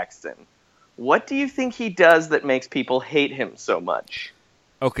Reggie Jackson. What do you think he does that makes people hate him so much?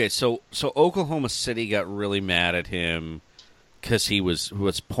 Okay, so Oklahoma City got really mad at him because he was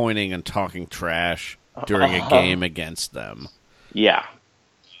pointing and talking trash during a game against them. Yeah.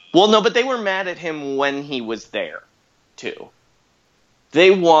 Well, no, but they were mad at him when he was there, too.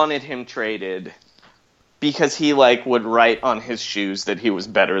 They wanted him traded because he would write on his shoes that he was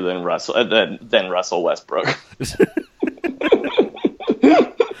better than Russell Westbrook.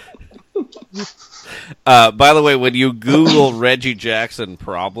 By the way, when you Google Reggie Jackson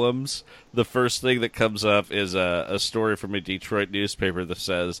problems, the first thing that comes up is a story from a Detroit newspaper that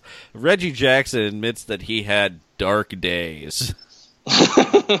says, Reggie Jackson admits that he had dark days.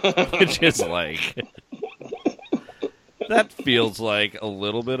 Which is like... that feels like a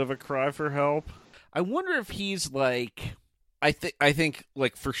little bit of a cry for help. I wonder if he's like... I think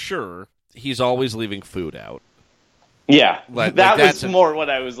for sure, he's always leaving food out. Yeah, that was more what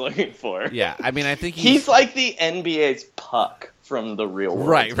I was looking for. Yeah, I mean, I think he's like the NBA's Puck from the real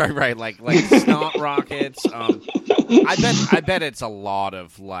world. Right. Like snot rockets. I bet it's a lot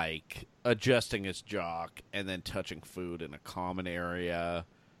of like adjusting his jock and then touching food in a common area.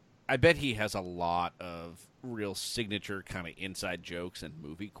 I bet he has a lot of real signature kind of inside jokes and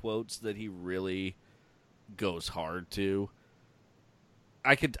movie quotes that he really goes hard to.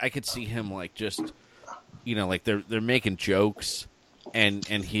 I could see him like just. You know, like they're making jokes, and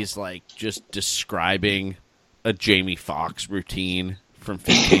he's like just describing a Jamie Foxx routine from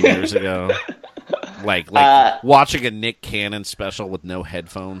 15 years ago, like watching a Nick Cannon special with no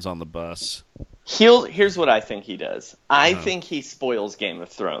headphones on the bus. Here's what I think he does. I think he spoils Game of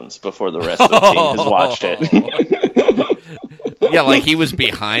Thrones before the rest of the team has watched it. Yeah, like he was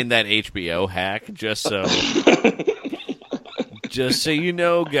behind that HBO hack, just so you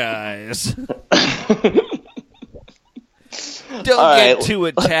know, guys. Don't get too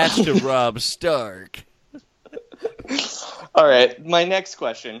attached to Robb Stark. All right, my next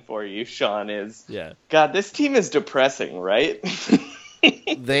question for you, Sean, is: God, this team is depressing, right?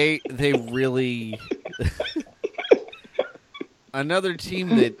 They really another team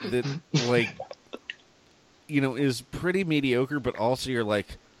that like is pretty mediocre, but also you're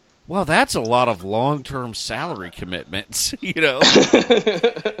like, wow, that's a lot of long-term salary commitments,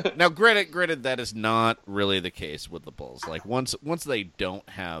 Now, granted, that is not really the case with the Bulls. Like, once they don't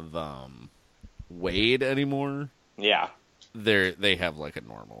have Wade anymore, they have like a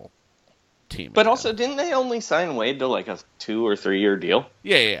normal team. But also, didn't they only sign Wade to like a 2 or 3 year deal?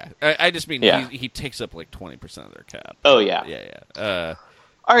 Yeah. I just mean he takes up like 20% of their cap. Oh yeah. Yeah.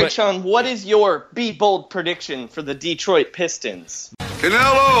 All right, Sean, what is your Be Bold prediction for the Detroit Pistons?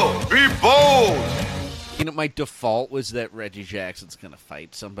 Canelo, be bold! My default was that Reggie Jackson's going to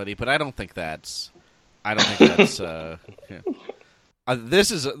fight somebody, but I don't think that's this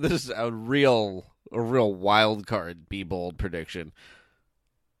is a real wild card Be Bold prediction.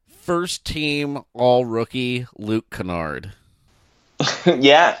 First team all rookie Luke Kennard.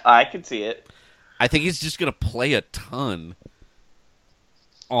 Yeah, I could see it. I think he's just going to play a ton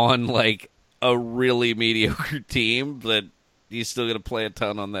on like a really mediocre team, but he's still going to play a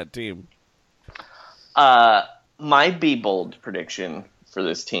ton on that team. My Be Bold prediction for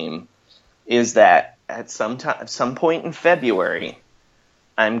this team is that at some point in February,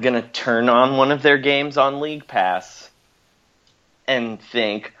 I'm going to turn on one of their games on League Pass and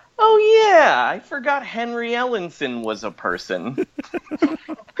think, oh yeah, I forgot Henry Ellenson was a person.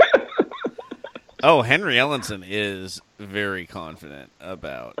 Oh, Henry Ellenson is very confident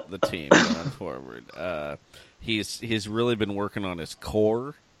about the team going forward. He's really been working on his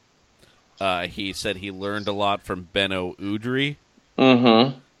core. He said he learned a lot from Beno Udrih.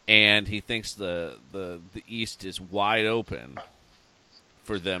 Mm-hmm. And he thinks the East is wide open.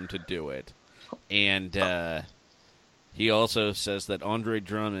 for them to do it. And he also says that Andre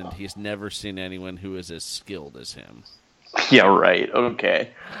Drummond, he's never seen anyone who is as skilled as him. Yeah, right.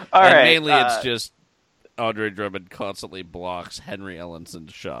 Okay. All right. Mainly it's just Andre Drummond constantly blocks Henry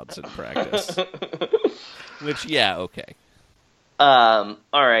Ellenson's shots in practice. Which, yeah, okay. All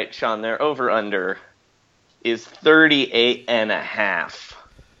right, Sean, their over-under is 38.5.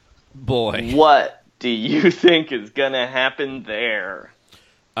 Boy. What do you think is going to happen there?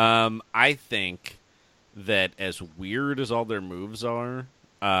 I think that as weird as all their moves are,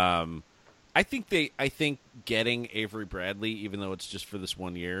 I think getting Avery Bradley, even though it's just for this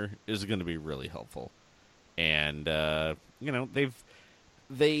 1 year, is going to be really helpful. And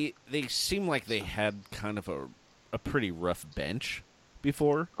they seem like they had kind of a pretty rough bench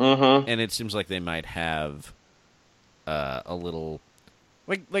before, and it seems like they might have a little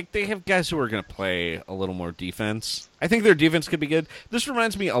like they have guys who are going to play a little more defense. I think their defense could be good. This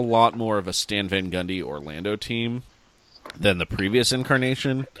reminds me a lot more of a Stan Van Gundy Orlando team than the previous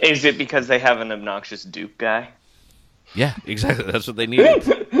incarnation. Is it because they have an obnoxious Duke guy? Yeah, exactly. That's what they needed.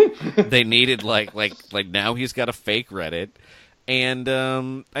 They needed like now he's got a fake Reddit, and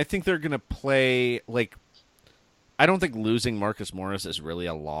I think they're gonna play like. I don't think losing Marcus Morris is really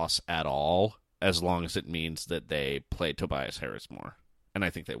a loss at all, as long as it means that they play Tobias Harris more, and I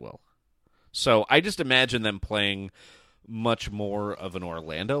think they will. So I just imagine them playing much more of an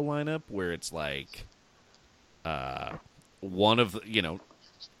Orlando lineup where it's like. One of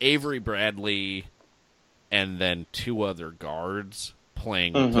Avery Bradley and then two other guards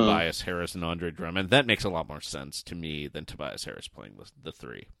playing Tobias Harris and Andre Drummond. That makes a lot more sense to me than Tobias Harris playing the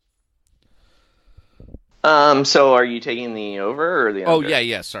three. So are you taking the over or the under? Oh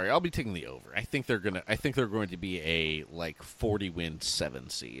yeah. Sorry, I'll be taking the over. I think they're going to be a 40-win 7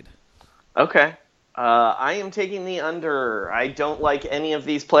 seed. Okay. I am taking the under. I don't like any of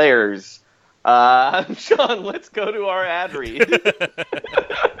these players. Sean, let's go to our ad read.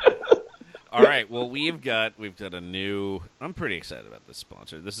 All right. Well, we've got a new. I'm pretty excited about this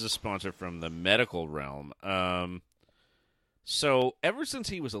sponsor. This is a sponsor from the medical realm. So ever since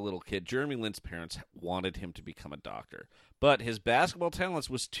he was a little kid, Jeremy Lin's parents wanted him to become a doctor, but his basketball talents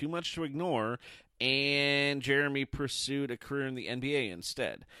was too much to ignore, and Jeremy pursued a career in the NBA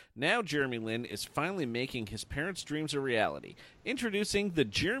instead. Now Jeremy Lin is finally making his parents' dreams a reality. Introducing the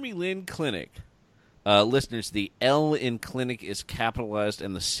Jeremy Lin Clinic. Listeners, the L in clinic is capitalized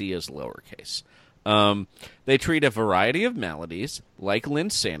and the C is lowercase. They treat a variety of maladies, like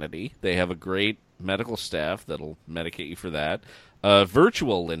Linsanity. They have a great medical staff that'll medicate you for that.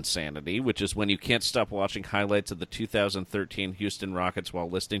 Virtual Linsanity, which is when you can't stop watching highlights of the 2013 Houston Rockets while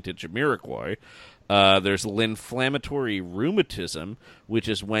listening to Jamiroquai. There's Linflammatory Rheumatism, which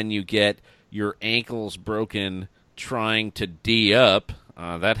is when you get your ankles broken trying to D-up.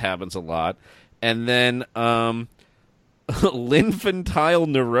 That happens a lot. And then Linfantile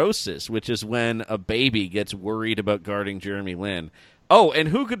Neurosis, which is when a baby gets worried about guarding Jeremy Lin. Oh, and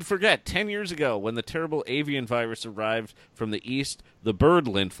who could forget, 10 years ago, when the terrible avian virus arrived from the east, the bird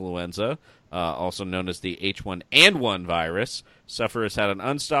linfluenza, also known as the H1N1 virus, sufferers had an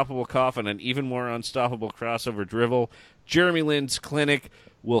unstoppable cough and an even more unstoppable crossover drivel. Jeremy Lin's clinic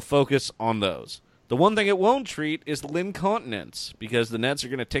will focus on those. The one thing it won't treat is Lincontinence, because the Nets are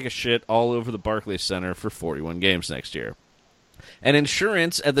going to take a shit all over the Barclays Center for 41 games next year. And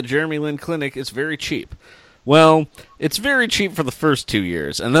insurance at the Jeremy Lin Clinic is very cheap. Well, it's very cheap for the first 2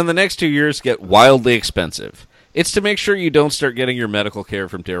 years, and then the next 2 years get wildly expensive. It's to make sure you don't start getting your medical care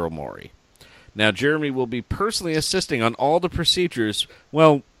from Daryl Morey. Now, Jeremy will be personally assisting on all the procedures.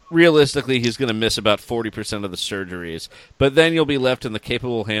 Well, realistically, he's going to miss about 40% of the surgeries, but then you'll be left in the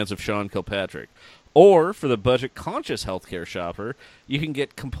capable hands of Sean Kilpatrick. Or, for the budget-conscious healthcare shopper, you can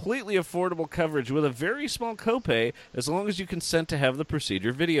get completely affordable coverage with a very small copay as long as you consent to have the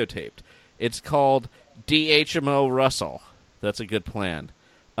procedure videotaped. It's called DHMO Russell. That's a good plan.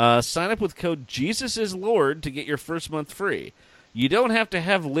 Sign up with code JesusIsLord to get your first month free. You don't have to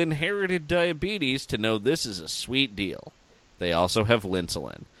have Linherited diabetes to know this is a sweet deal. They also have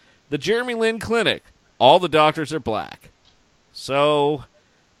Linsulin. The Jeremy Lin Clinic. All the doctors are black. So,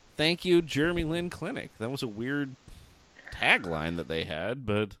 thank you, Jeremy Lin Clinic. That was a weird tagline that they had,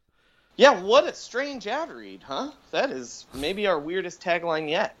 but... Yeah, what a strange ad read, huh? That is maybe our weirdest tagline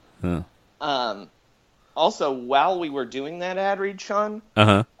yet. Huh. Also, while we were doing that ad read, Sean,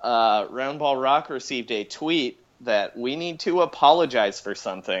 Roundball Rock received a tweet that we need to apologize for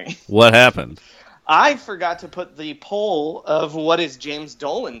something. What happened? I forgot to put the poll of what is James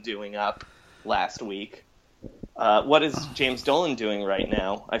Dolan doing up last week. What is James Dolan doing right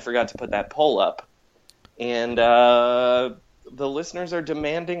now? I forgot to put that poll up. And the listeners are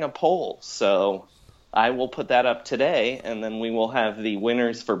demanding a poll, so I will put that up today, and then we will have the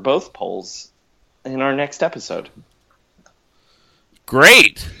winners for both polls in our next episode.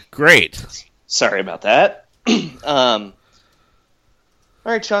 Great. Sorry about that. All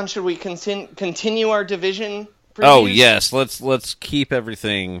right, Sean, should we continue our division previews? Oh, yes. Let's keep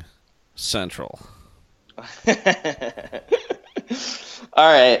everything central.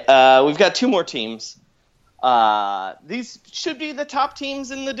 All right, we've got 2 more teams. These should be the top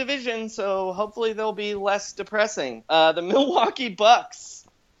teams in the division, so hopefully they'll be less depressing. The Milwaukee Bucks,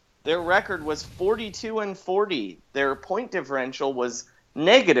 their record was 42-40. Their point differential was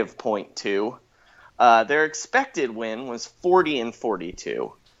 -0.2. Their expected win was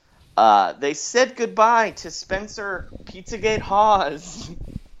 40-42. They said goodbye to Spencer Pizzagate Hawes.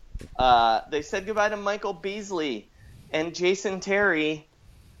 They said goodbye to Michael Beasley and Jason Terry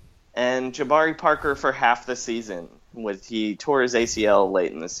and Jabari Parker for half the season. He tore his ACL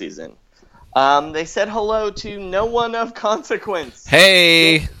late in the season. They said hello to no one of consequence.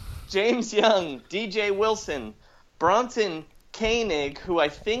 Hey! James Young, DJ Wilson, Bronson Koenig, who I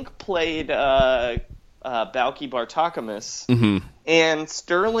think played Balki Bartakamus, and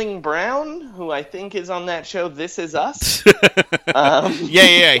Sterling Brown, who I think is on that show This Is Us.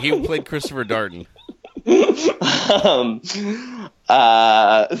 Yeah, he played Christopher Darden.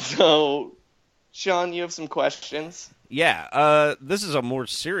 So, Sean, you have some questions? Yeah, this is a more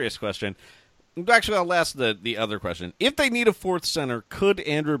serious question. Actually, I'll ask the other question. If they need a 4th center, could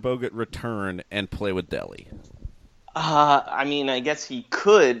Andrew Bogut return and play with Delly? I mean, I guess he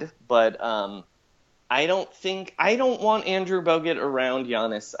could, but I don't want Andrew Bogut around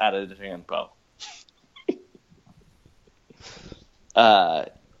Giannis Antetokounmpo.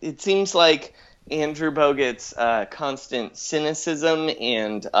 It seems like Andrew Bogut's constant cynicism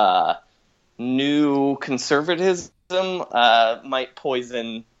and new conservatism might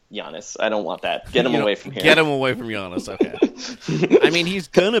poison Giannis. I don't want that. Get him away from here. Get him away from Giannis, okay. I mean, he's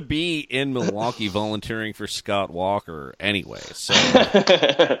going to be in Milwaukee volunteering for Scott Walker anyway, so...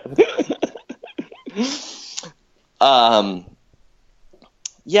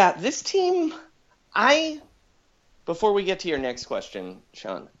 Yeah, this team, before we get to your next question,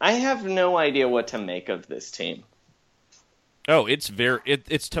 Sean, I have no idea what to make of this team. Oh, it's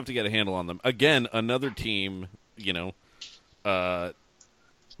tough to get a handle on them. Again, another team,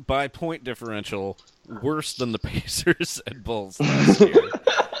 by point differential, worse than the Pacers and Bulls last year.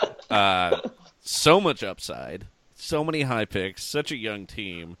 So much upside, so many high picks, such a young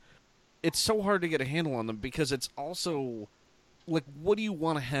team. It's so hard to get a handle on them because it's also, like, what do you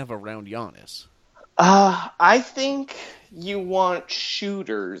want to have around Giannis? I think you want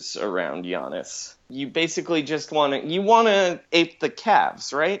shooters around Giannis. You basically just want to ape the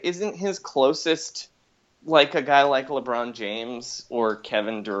Cavs, right? Isn't his closest, like a guy like LeBron James or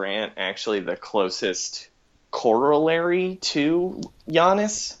Kevin Durant, actually the closest corollary to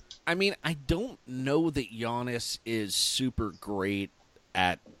Giannis? I mean, I don't know that Giannis is super great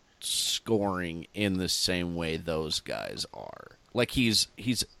at scoring in the same way those guys are. Like, he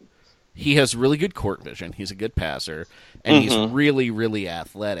has really good court vision. He's a good passer, and he's really, really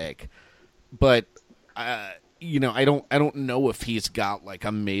athletic. But I don't know if he's got like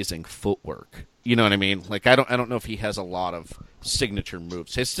amazing footwork. You know what I mean? Like, I don't know if he has a lot of signature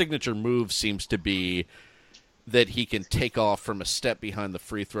moves. His signature move seems to be that he can take off from a step behind the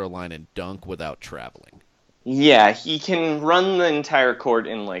free throw line and dunk without traveling. Yeah, he can run the entire court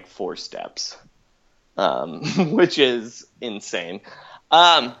in like 4 steps, which is insane.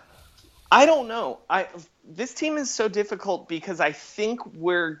 I don't know. This team is so difficult because I think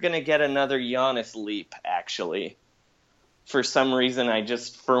we're going to get another Giannis leap, actually. For some reason, I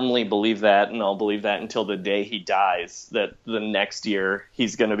just firmly believe that, and I'll believe that until the day he dies, that the next year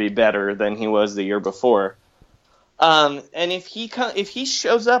he's going to be better than he was the year before. And if he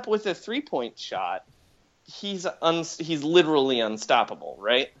shows up with a 3-point shot, he's literally unstoppable,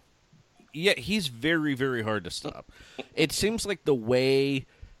 right? Yeah, he's very, very hard to stop. It seems like the way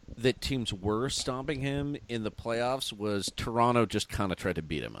that teams were stopping him in the playoffs was Toronto just kind of tried to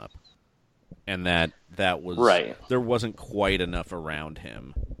beat him up. And that was right. There wasn't quite enough around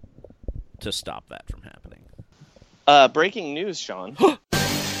him to stop that from happening. Breaking news, Sean.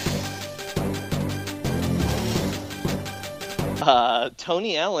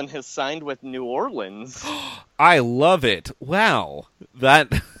 Tony Allen has signed with New Orleans. I love it. Wow.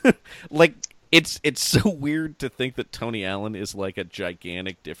 That like it's so weird to think that Tony Allen is like a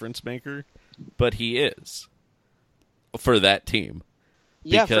gigantic difference maker, but he is for that team.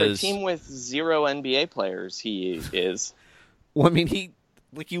 Yeah, for a team with 0 NBA players, he is. Well, I mean,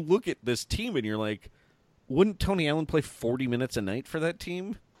 you look at this team and you're like, wouldn't Tony Allen play 40 minutes a night for that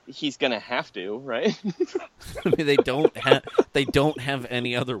team? He's gonna have to, right? I mean, they don't have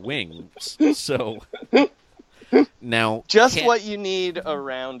any other wings, so now just what you need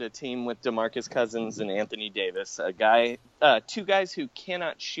around a team with DeMarcus Cousins and Anthony Davis, two guys who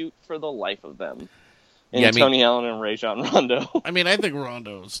cannot shoot for the life of them. Tony Allen and Rajon Rondo. I mean, I think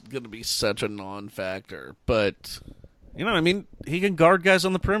Rondo's going to be such a non-factor, but he can guard guys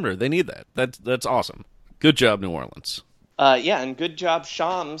on the perimeter. They need that. That's awesome. Good job, New Orleans. And good job,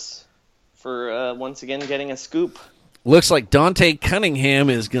 Shams, for once again getting a scoop. Looks like Dante Cunningham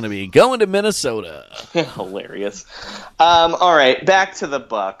is going to be going to Minnesota. Hilarious. All right, back to the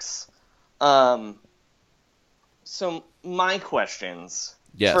Bucks. So my questions.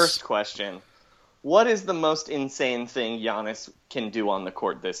 Yes. First question. What is the most insane thing Giannis can do on the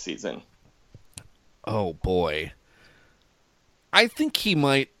court this season? Oh, boy. I think he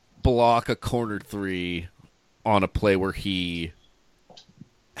might block a corner three on a play where he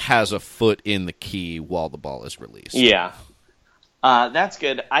has a foot in the key while the ball is released. Yeah. That's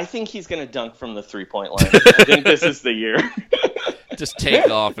good. I think he's going to dunk from the three-point line. I think this is the year. Just take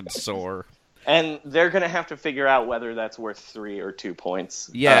off and soar. And they're going to have to figure out whether that's worth 3 or 2 points.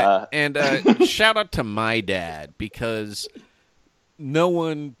 Yeah, and shout out to my dad, because no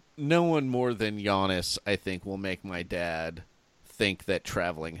one more than Giannis, I think, will make my dad think that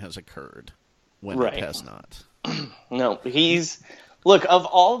traveling has occurred when it has not. No, look, of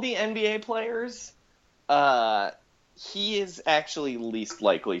all the NBA players, he is actually least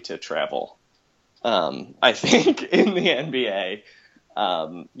likely to travel. I think in the NBA.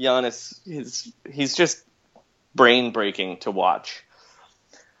 Giannis, he's just brain-breaking to watch.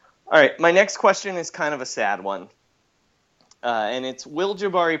 All right, my next question is kind of a sad one. And it's, will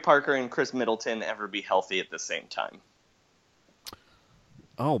Jabari Parker and Chris Middleton ever be healthy at the same time?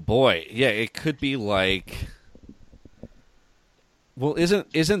 Oh, boy. Yeah, it could be like... Well,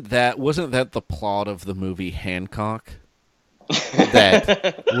 wasn't that the plot of the movie Hancock?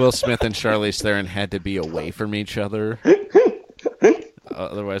 That Will Smith and Charlize Theron had to be away from each other?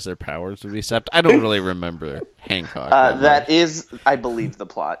 Otherwise, their powers would be sapped. I don't really remember Hancock. That is, I believe, the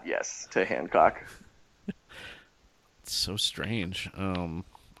plot, yes, to Hancock. It's so strange.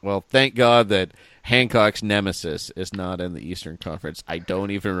 Well, thank God that Hancock's nemesis is not in the Eastern Conference. I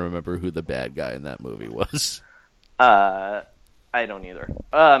don't even remember who the bad guy in that movie was. I don't either.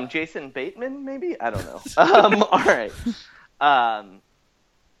 Jason Bateman, maybe? I don't know. All right.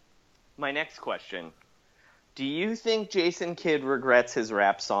 My next question. Do you think Jason Kidd regrets his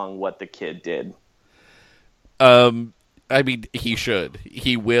rap song, What the Kid Did? I mean, he should.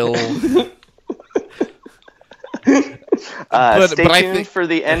 He will. Stay tuned for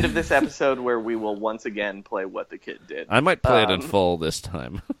the end of this episode where we will once again play What the Kid Did. I might play it in full this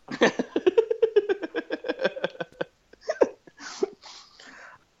time.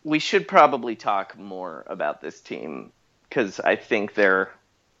 We should probably talk more about this team, because I think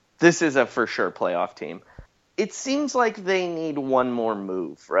this is a for sure playoff team. It seems like they need one more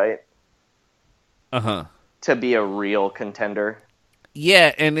move, right? Uh-huh. To be a real contender.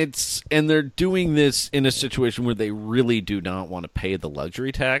 Yeah, and they're doing this in a situation where they really do not want to pay the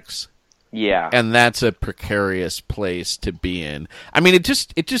luxury tax. Yeah. And that's a precarious place to be in. I mean, it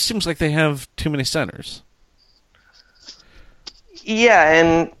just seems like they have too many centers. Yeah,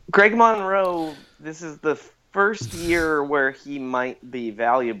 and Greg Monroe, this is the first year where he might be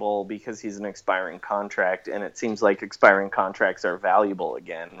valuable because he's an expiring contract, and it seems like expiring contracts are valuable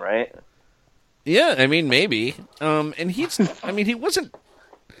again, right? Yeah, I mean, maybe. And he just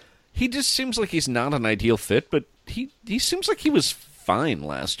seems like he's not an ideal fit, but he seems like he was fine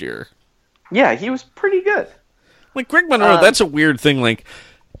last year. Yeah, he was pretty good. Like, Greg Monroe, that's a weird thing. Like,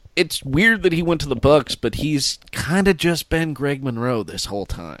 it's weird that he went to the Bucks, but he's kind of just been Greg Monroe this whole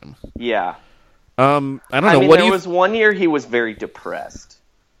time. Yeah. I don't know. There was one year he was very depressed,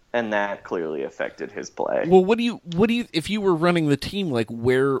 and that clearly affected his play. Well, what do you? If you were running the team, like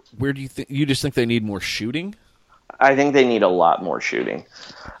where do you think? You just think they need more shooting? I think they need a lot more shooting.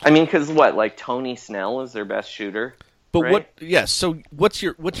 I mean, because like Tony Snell is their best shooter. But right? what? Yeah. So what's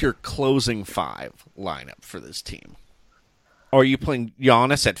your closing 5 lineup for this team? Are you playing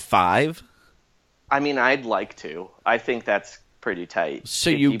Giannis at 5? I mean, I'd like to. I think that's pretty tight. So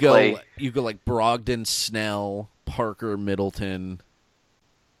you go like Brogdon, Snell, Parker, Middleton,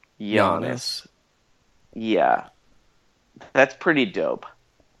 Giannis. Yeah. That's pretty dope.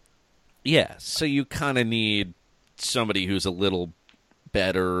 Yeah, so you kind of need somebody who's a little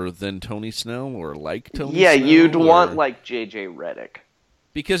better than Tony Snell or like Tony Snell. Yeah, you'd want like JJ Redick.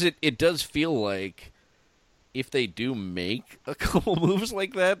 Because it does feel like if they do make a couple moves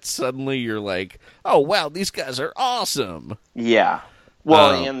like that, suddenly you're like, oh, wow, these guys are awesome. Yeah.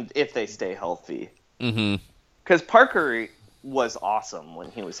 Well, and if they stay healthy. Mm-hmm. Because Parker was awesome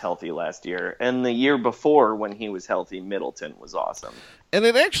when he was healthy last year, and the year before when he was healthy, Middleton was awesome. And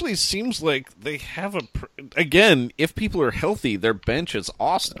it actually seems like they have again, if people are healthy, their bench is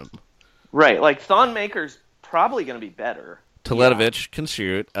awesome. Right, like Thonmaker's probably going to be better. Teletovic can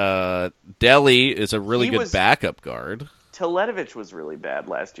shoot. Delhi is a really good backup guard. Teletovic was really bad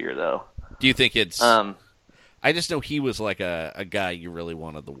last year, though. Do you think it's... I just know he was like a guy you really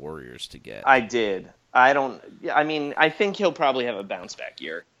wanted the Warriors to get. I did. I think he'll probably have a bounce back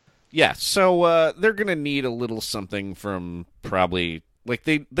year. Yeah, so they're going to need a little something from probably... Like,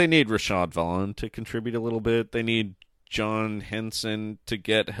 they need Rashad Vaughn to contribute a little bit. They need John Henson to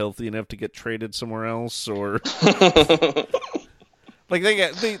get healthy enough to get traded somewhere else, or... Like, they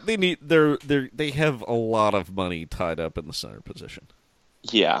have a lot of money tied up in the center position.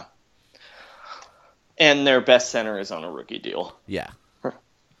 Yeah. And their best center is on a rookie deal. Yeah.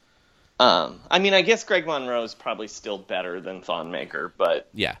 I guess Greg Monroe is probably still better than Thonmaker, but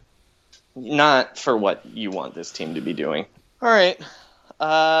yeah, not for what you want this team to be doing. All right.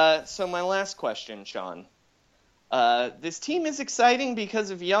 So my last question, Sean. This team is exciting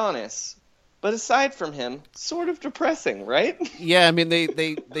because of Giannis, but aside from him, sort of depressing, right? Yeah, I mean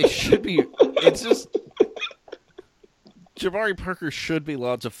they should be. It's just Jabari Parker should be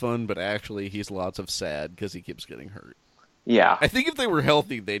lots of fun, but actually he's lots of sad because he keeps getting hurt. Yeah. I think if they were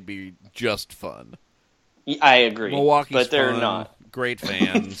healthy, they'd be just fun. I agree. Milwaukee's but they're fun, not. Great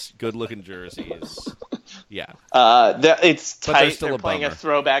fans, good-looking jerseys. Yeah. It's tight. But they're playing a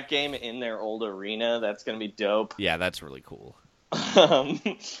throwback game in their old arena. That's going to be dope. Yeah, that's really cool. All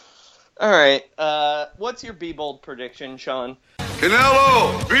right. What's your Be Bold prediction, Sean?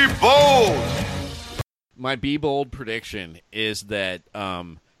 Canelo, be bold! My Be Bold prediction is that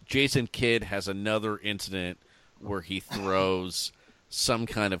Jason Kidd has another incident where he throws some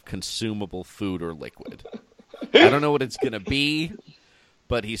kind of consumable food or liquid. I don't know what it's going to be,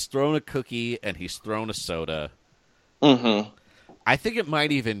 but he's thrown a cookie and he's thrown a soda. Mm-hmm. I think it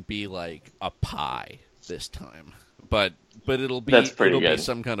might even be like a pie this time, but it'll be be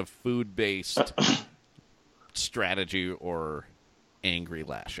some kind of food-based strategy or angry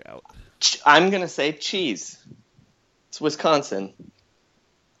lash out. I'm going to say cheese. It's Wisconsin.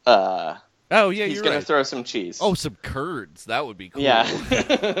 Oh, yeah, he's going to throw some cheese. Oh, some curds. That would be cool. Yeah.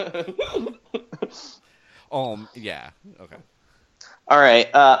 Yeah. Okay. All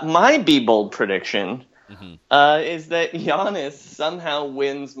right. My Be Bold prediction is that Giannis somehow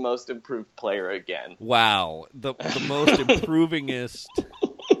wins Most Improved Player again. Wow. The most improvingest.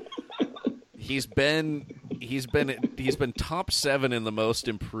 He's been top 7 in the Most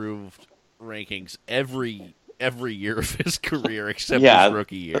Improved rankings every year of his career except his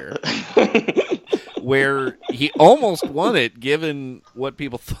rookie year, where he almost won it given what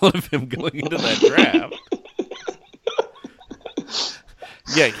people thought of him going into that draft.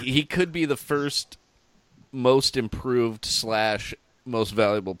 Yeah, he could be the first Most Improved / Most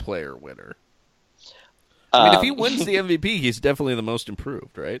Valuable Player winner. I mean, if he wins the MVP, he's definitely the Most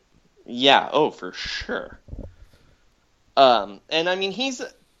Improved, right? Yeah, for sure. And I mean,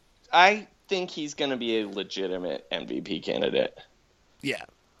 I think he's going to be a legitimate MVP candidate. Yeah.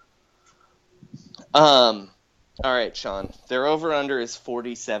 All right, Sean. Their over-under is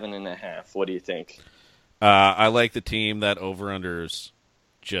 47.5. What do you think? I like the team. That over-under's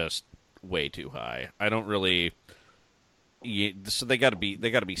just way too high. I don't really. So they got to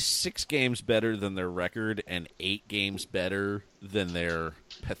be 6 games better than their record and 8 games better than their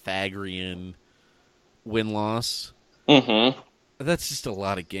Pythagorean win-loss. Mm-hmm. That's just a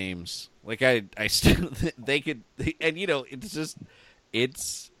lot of games. Like I still and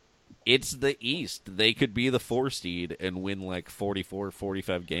it's the East. They could be the 4 seed and win like 44,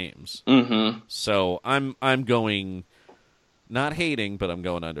 45 games. Mm-hmm. So I'm going, not hating, but I'm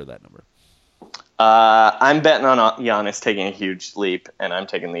going under that number. I'm betting on Giannis taking a huge leap, and I'm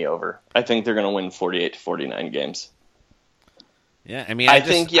taking the over. I think they're going to win 48 to 49 games. Yeah, I mean, I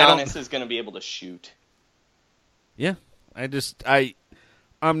think Giannis is going to be able to shoot. Yeah,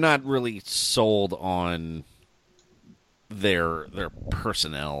 I'm not really sold on their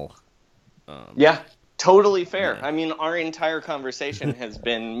personnel. Yeah, totally fair. Yeah. I mean, our entire conversation has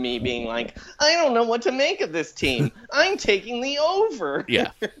been me being like, I don't know what to make of this team. I'm taking the over.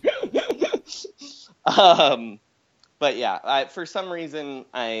 Yeah. But yeah, for some reason,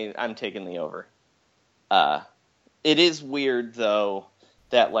 I'm taking the over. It is weird, though,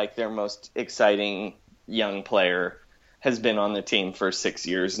 that like their most exciting young player has been on the team for 6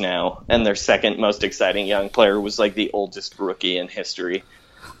 years now, and their second most exciting young player was like the oldest rookie in history.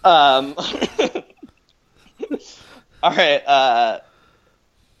 All right,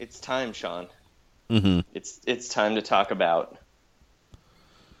 it's time, Sean. Mm-hmm. It's time to talk about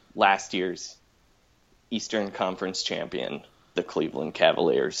last year's Eastern Conference champion, the Cleveland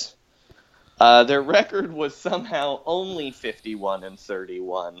Cavaliers. Their record was somehow only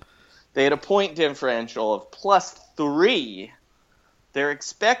 51-31. They had a point differential of +3. Their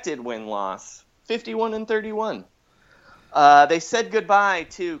expected win-loss, 51-31. They said goodbye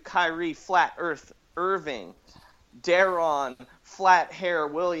to Kyrie Flat Earth Irving, Daron Flat Hair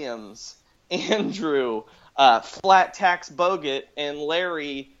Williams, Andrew Flat Tax Bogut, and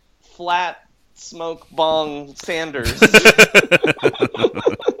Larry Flat Smoke Bong Sanders.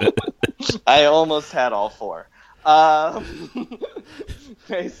 I almost had all four.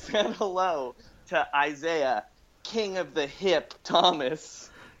 They said hello to Isaiah, King of the Hip,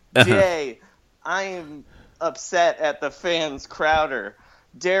 Thomas. Jay, I am upset at the fans, Crowder.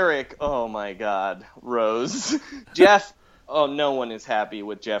 Derek, oh my God, Rose. Jeff, oh, no one is happy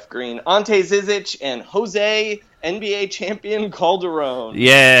with Jeff Green. Ante Zizic and Jose, NBA champion Calderon.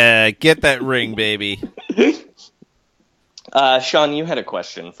 Yeah, get that ring, baby. Sean, you had a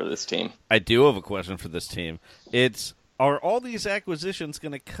question for this team. I do have a question for this team. Are all these acquisitions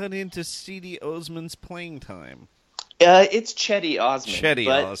going to cut into C.D. Osman's playing time? It's Cedi Osman.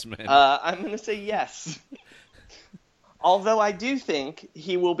 Osman. I'm going to say yes. Although I do think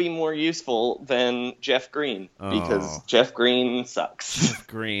he will be more useful than Jeff Green, because Jeff Green sucks. Jeff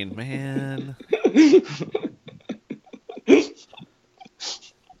Green, man.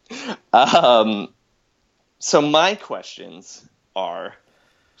 So my questions are,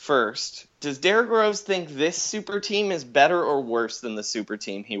 first, does Derrick Rose think this super team is better or worse than the super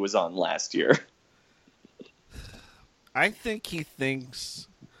team he was on last year? I think he thinks,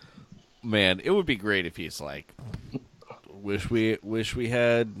 man, it would be great if he's like, wish we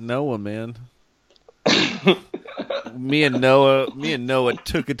had Noah, man. me and Noah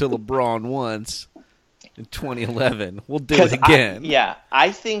took it to LeBron once in 2011. We'll do it again.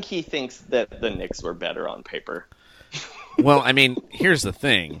 I think he thinks that the Knicks were better on paper. Well, I mean, here's the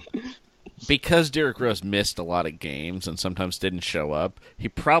thing. Because Derrick Rose missed a lot of games and sometimes didn't show up, he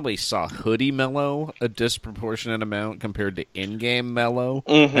probably saw Hoodie Melo a disproportionate amount compared to in-game Melo,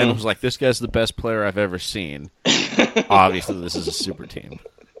 and was like, this guy's the best player I've ever seen. Obviously, this is a super team.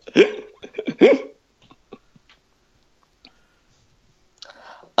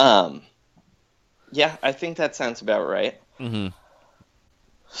 Yeah, I think that sounds about right. Mm-hmm.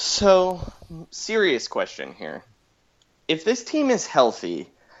 So, serious question here. If this team is healthy,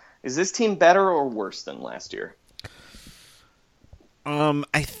 is this team better or worse than last year?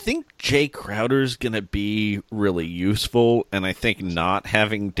 I think Jay Crowder's going to be really useful, and I think not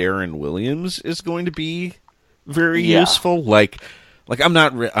having Darren Williams is going to be very useful. Like I'm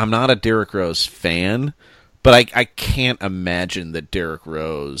not a Derrick Rose fan, but I can't imagine that Derrick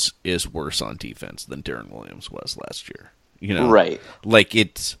Rose is worse on defense than Darren Williams was last year. You know, right? Like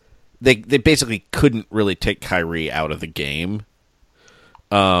they basically couldn't really take Kyrie out of the game.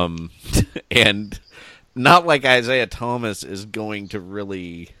 And not like Isaiah Thomas is going to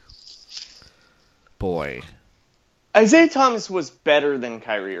really... Boy. Isaiah Thomas was better than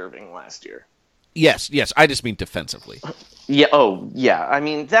Kyrie Irving last year. Yes, I just mean defensively. Yeah, I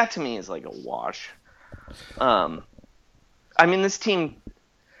mean, that to me is like a wash. I mean, this team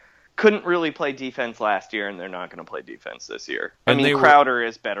couldn't really play defense last year, and they're not going to play defense this year. I mean, Crowder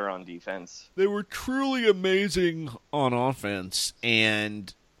is better on defense. They were truly amazing on offense,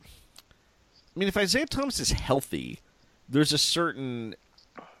 and... I mean, if Isaiah Thomas is healthy, there's a certain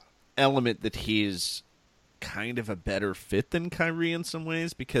element that he's kind of a better fit than Kyrie in some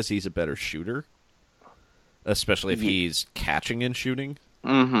ways because he's a better shooter, especially if he's catching and shooting.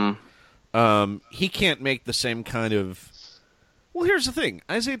 Mm-hmm. He can't make the same kind of... Well, here's the thing.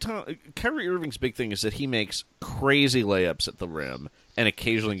 Kyrie Irving's big thing is that he makes crazy layups at the rim and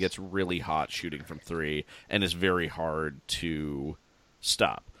occasionally gets really hot shooting from three and is very hard to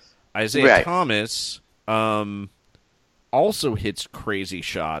stop. Isaiah Thomas also hits crazy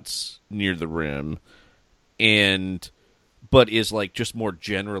shots near the rim, but is like just more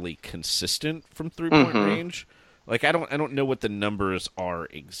generally consistent from 3-point range. Like I don't know what the numbers are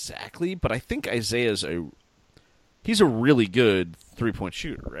exactly, but I think Isaiah's he's a really good 3-point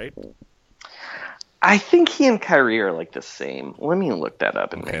shooter, right? I think he and Kyrie are like the same. Let me look that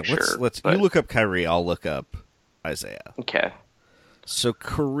up and make sure. You look up Kyrie, I'll look up Isaiah. Okay. So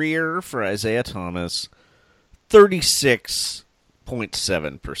career for Isaiah Thomas,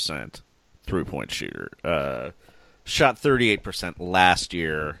 36.7% 3-point shooter. shot 38% last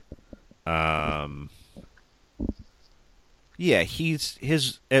year.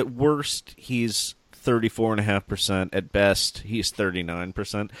 He's at worst he's 34.5%. At best, he's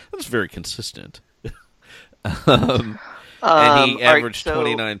 39%. That's very consistent. And he averaged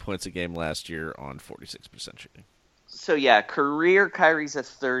 29 points a game last year on 46% shooting. So, yeah, career Kyrie's a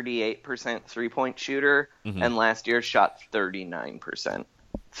 38% three-point shooter, and last year shot 39%.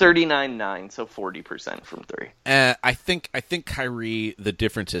 39.9, so 40% from three. I think Kyrie, the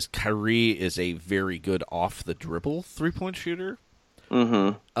difference is Kyrie is a very good off-the-dribble three-point shooter.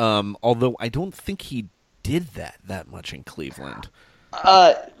 Although I don't think he did that much in Cleveland.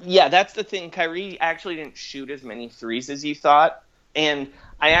 Yeah, that's the thing. Kyrie actually didn't shoot as many threes as you thought. And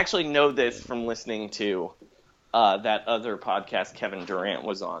I actually know this from listening to that other podcast Kevin Durant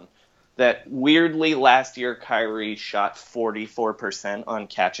was on. That weirdly last year Kyrie shot 44% on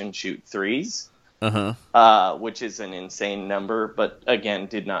catch-and-shoot threes, which is an insane number, but again,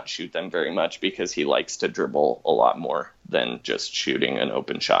 did not shoot them very much because he likes to dribble a lot more than just shooting an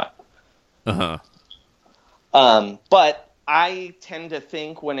open shot. But I tend to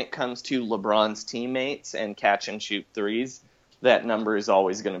think when it comes to LeBron's teammates and catch-and-shoot threes, that number is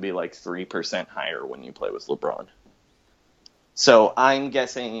always going to be like 3% higher when you play with LeBron. So I'm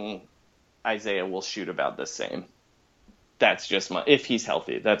guessing Isaiah will shoot about the same. That's just if he's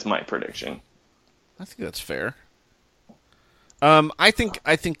healthy, that's my prediction. I think that's fair. I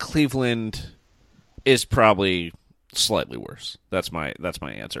think Cleveland is probably slightly worse. That's my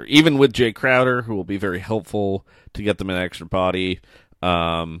answer. Even with Jay Crowder, who will be very helpful to get them an extra body.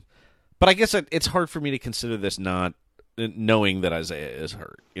 But I guess it's hard for me to consider this not knowing that Isaiah is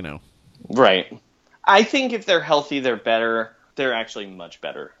hurt, you know? Right. I think if they're healthy, they're better. They're actually much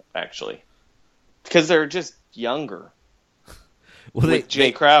better, actually. Because they're just younger. With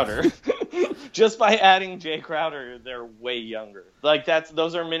Jay Crowder. Just by adding Jay Crowder, they're way younger. Like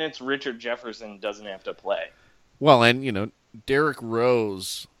those are minutes Richard Jefferson doesn't have to play. Well, and Derrick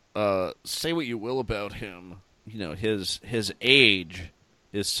Rose, say what you will about him, his age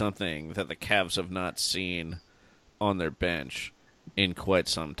is something that the Cavs have not seen on their bench in quite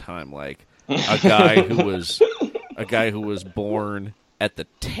some time. Like a guy who was born at the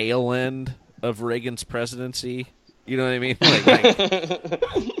tail end of Reagan's presidency. You know what I mean?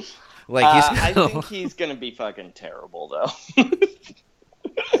 I think he's gonna be fucking terrible, though.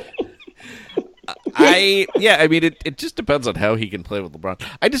 It just depends on how he can play with LeBron.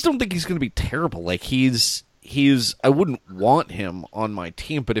 I just don't think he's gonna be terrible. Like he's I wouldn't want him on my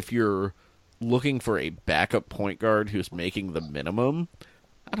team, but if you're looking for a backup point guard who's making the minimum,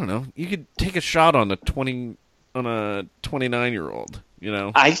 I don't know. You could take a shot on a 29-year-old.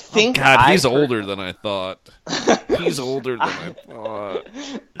 I think he's older than I thought. He's older than I thought.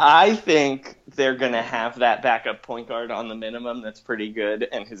 I think they're gonna have that backup point guard on the minimum. That's pretty good,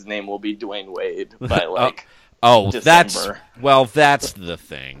 and his name will be Dwayne Wade by December. That's the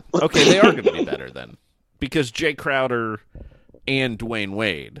thing. Okay, they are gonna be better then, because Jay Crowder and Dwayne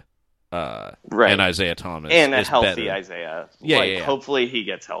Wade, and Isaiah Thomas, and a healthy better. Isaiah. Yeah. Hopefully he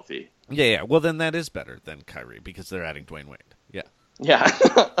gets healthy. Yeah. Well, then that is better than Kyrie because they're adding Dwayne Wade. Yeah. Yeah.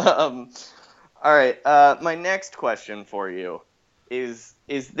 All right. My next question for you is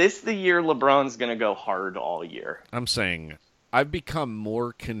this the year LeBron's going to go hard all year? I'm saying I've become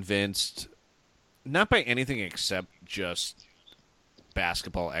more convinced, not by anything except just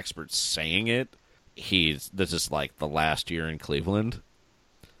basketball experts saying it. This is like the last year in Cleveland.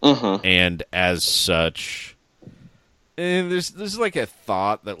 And as such, there's like a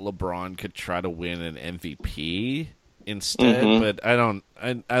thought that LeBron could try to win an MVP instead, but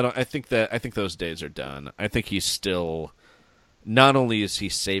I think those days are done. I think he's still, not only is he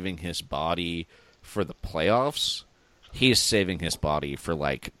saving his body for the playoffs, he's saving his body for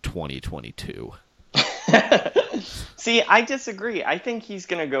like 2022. See, I disagree. I think he's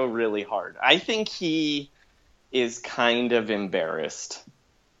going to go really hard. I think he is kind of embarrassed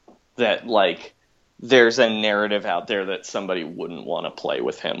that there's a narrative out there that somebody wouldn't want to play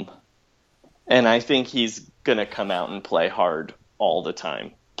with him. And I think he's going to come out and play hard all the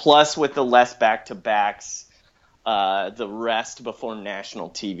time. Plus, with the less back-to-backs, the rest before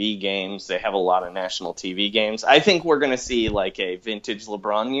national TV games, they have a lot of national TV games. I think we're going to see a vintage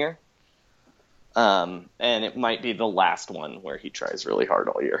LeBron year. And it might be the last one where he tries really hard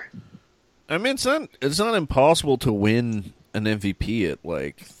all year. I mean, it's not impossible to win an MVP at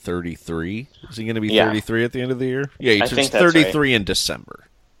 33. Is he going to be 33 at the end of the year? Yeah, he turns 33 in December.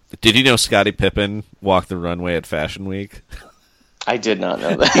 Did you know Scottie Pippen walked the runway at Fashion Week? I did not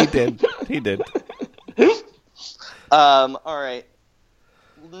know that. He did. All right.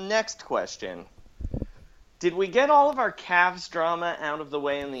 Next question. Did we get all of our Cavs drama out of the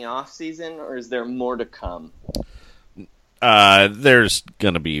way in the offseason, or is there more to come? There's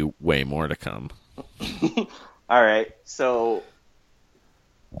going to be way more to come. All right, so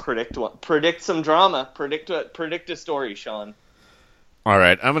predict some drama. Predict a story, Sean. All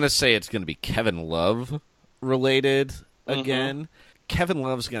right, I'm going to say it's going to be Kevin Love related again. Kevin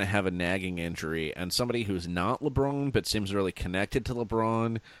Love's going to have a nagging injury, and somebody who's not LeBron but seems really connected to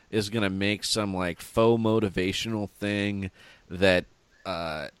LeBron is going to make some like faux motivational thing that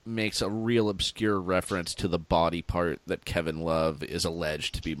makes a real obscure reference to the body part that Kevin Love is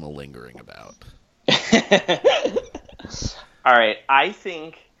alleged to be malingering about. All right, I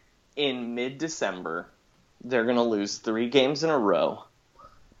think in mid-December they're going to lose 3 games in a row,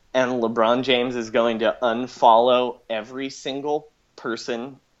 and LeBron James is going to unfollow every single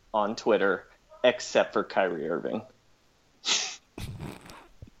person on Twitter except for Kyrie Irving.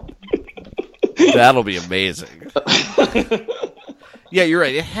 That'll be amazing. Yeah, you're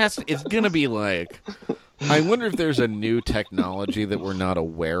right. It's going to be like, I wonder if there's a new technology that we're not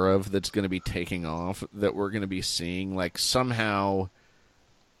aware of that's going to be taking off, that we're going to be seeing, like somehow,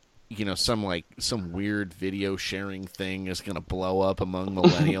 you know, some weird video sharing thing is going to blow up among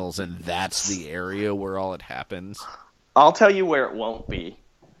millennials, and that's the area where all it happens. I'll tell you where it won't be.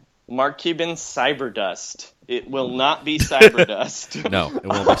 Mark Cuban's Cyberdust. It will not be Cyberdust. No, it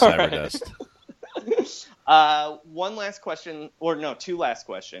won't be Cyberdust. One last question, or no, 2 last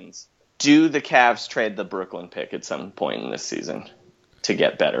questions. Do the Cavs trade the Brooklyn pick at some point in this season to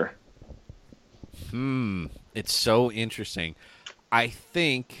get better? It's so interesting. I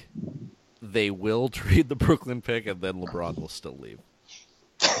think they will trade the Brooklyn pick, and then LeBron will still leave.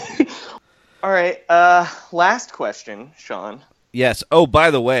 All right, last question, Sean. Yes. Oh, by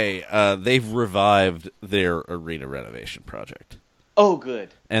the way, they've revived their arena renovation project. Oh, good.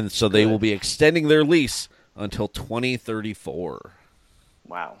 And so they will be extending their lease until 2034.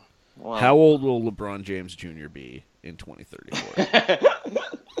 Wow. How old will LeBron James Jr. be in 2034?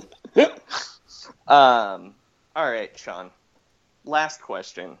 All right, Sean. Last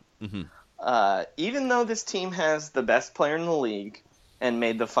question. Even though this team has the best player in the league and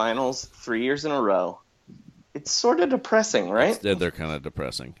made the finals 3 years in a row, it's sort of depressing, right? They're kind of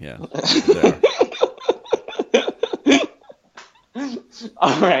depressing, yeah.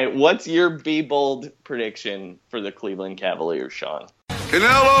 All right, what's your Be Bold prediction for the Cleveland Cavaliers, Sean?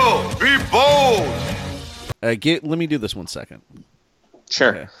 Canelo, be bold! Let me do this 1 second. Sure.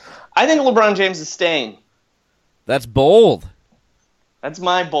 Okay. I think LeBron James is staying. That's bold. That's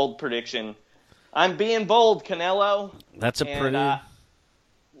my bold prediction. I'm being bold, Canelo. That's a pretty...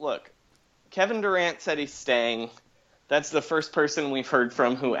 look, Kevin Durant said he's staying. That's the first person we've heard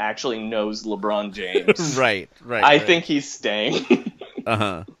from who actually knows LeBron James. Right. I think he's staying.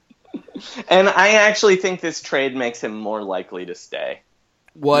 Uh-huh. And I actually think this trade makes him more likely to stay.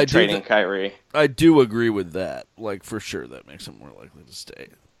 Well, trading Kyrie. I do agree with that. Like, for sure, that makes him more likely to stay.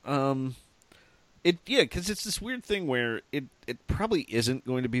 Because it's this weird thing where it probably isn't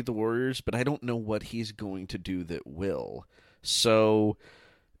going to be the Warriors, but I don't know what he's going to do that will. So,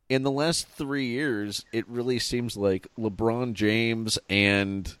 in the last 3 years, it really seems like LeBron James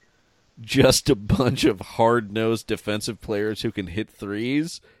and just a bunch of hard-nosed defensive players who can hit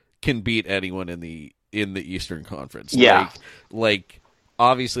threes can beat anyone in the Eastern Conference. Yeah. Like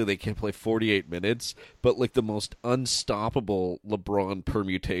obviously they can play 48 minutes, but like the most unstoppable LeBron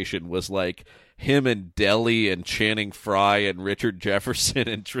permutation was like him and Delly and Channing Frye and Richard Jefferson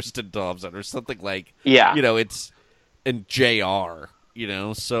and Tristan Thompson or something like, it's and JR,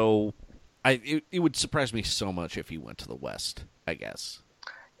 so it would surprise me so much if he went to the West, I guess.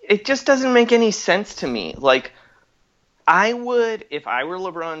 It just doesn't make any sense to me. Like, I would, if I were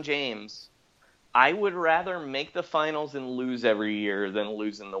LeBron James, I would rather make the finals and lose every year than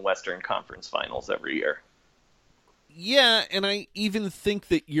lose in the Western Conference Finals every year. Yeah, and I even think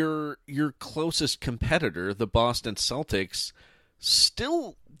that your closest competitor, the Boston Celtics,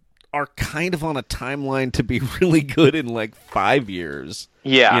 still are kind of on a timeline to be really good in like 5 years.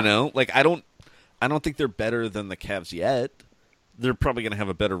 Yeah. Like I don't think they're better than the Cavs yet. They're probably going to have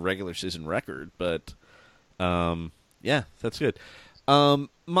a better regular season record, but yeah, that's good.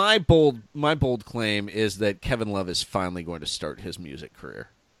 My bold claim is that Kevin Love is finally going to start his music career.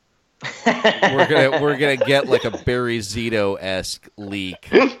 We're gonna get like a Barry Zito-esque leak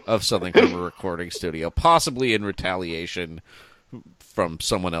of something from a recording studio, possibly in retaliation from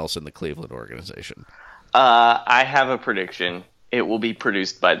someone else in the Cleveland organization. I have a prediction. It will be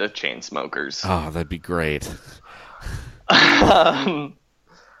produced by the Chainsmokers. Oh, that'd be great. All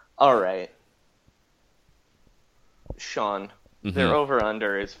right. Sean, their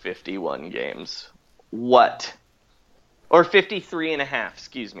over-under is 51 games. What? Or 53.5,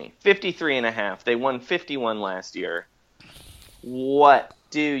 excuse me. 53.5. They won 51 last year. What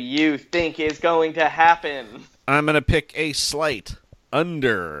do you think is going to happen? I'm going to pick a slight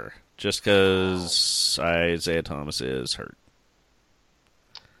under just because Isaiah Thomas is hurt.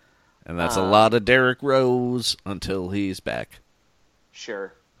 And that's a lot of Derrick Rose until he's back.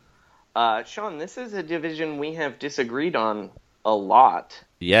 Sure. Sean, this is a division we have disagreed on a lot.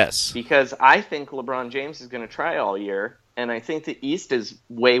 Yes. Because I think LeBron James is going to try all year, and I think the East is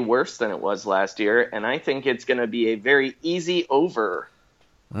way worse than it was last year, and I think it's going to be a very easy over.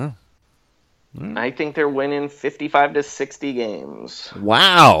 Oh. I think they're winning 55 to 60 games.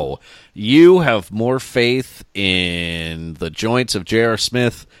 Wow. You have more faith in the joints of J.R.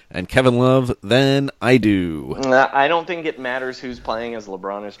 Smith and Kevin Love than I do. I don't think it matters who's playing as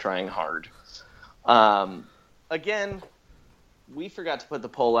LeBron is trying hard. Again, we forgot to put the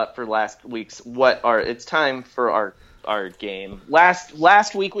poll up for last week's it's time for our game.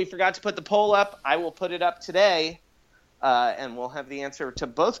 Last week we forgot to put the poll up. I will put it up today, and we'll have the answer to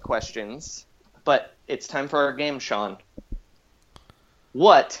both questions. But it's time for our game, Sean.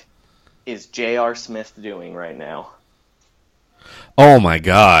 What is J.R. Smith doing right now? Oh, my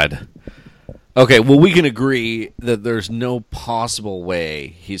God. Okay, well, we can agree that there's no possible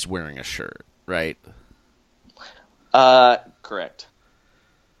way he's wearing a shirt, right? Correct.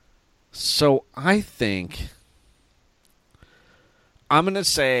 So I think I'm going to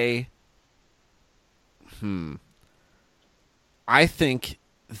say, I think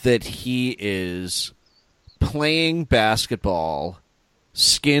that he is playing basketball,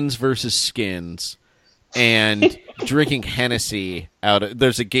 skins versus skins, and drinking Hennessy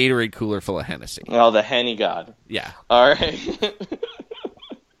there's a Gatorade cooler full of Hennessy. Oh, the Henny God. Yeah. All right.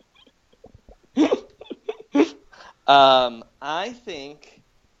 I think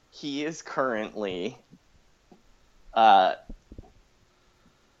he is currently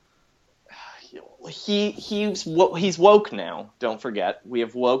he's woke now. Don't forget, we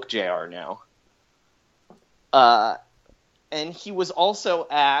have woke JR now. And he was also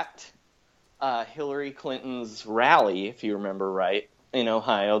at Hillary Clinton's rally, if you remember right, in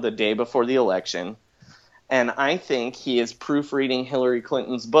Ohio the day before the election. And I think he is proofreading Hillary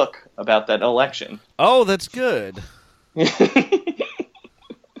Clinton's book about that election. Oh, that's good. He's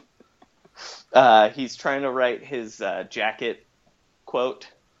trying to write his jacket quote.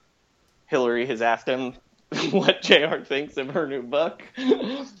 Hillary has asked him what JR thinks of her new book.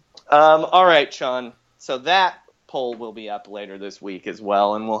 All right, Sean. So that poll will be up later this week as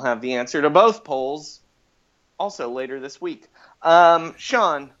well, and we'll have the answer to both polls also later this week.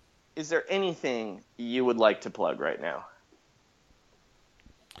 Sean, is there anything you would like to plug right now?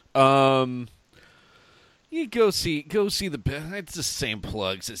 You go see the. It's the same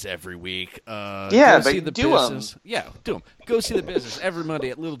plugs as every week. Yeah, go but see the do business. them. Yeah, do them. Go see the business every Monday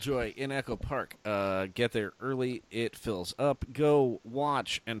at Little Joy in Echo Park. Get there early; it fills up. Go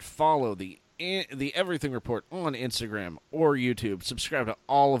watch and follow the Everything Report on Instagram or YouTube. Subscribe to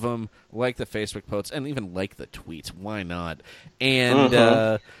all of them. Like the Facebook posts and even like the tweets. Why not? And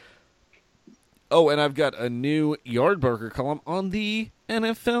and I've got a new Yardbarker column on the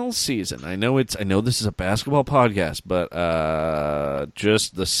NFL season. I know this is a basketball podcast, but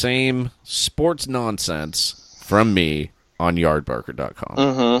just the same sports nonsense from me on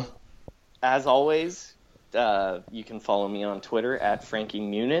yardbarker.com. As always, you can follow me on Twitter at Frankie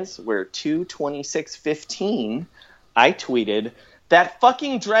Muniz, where 2/26/15 I tweeted, "That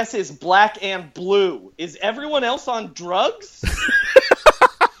fucking dress is black and blue. Is everyone else on drugs?"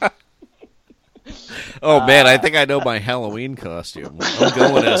 Oh, man, I think I know my Halloween costume. I'm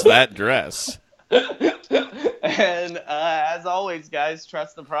going as that dress. And as always, guys,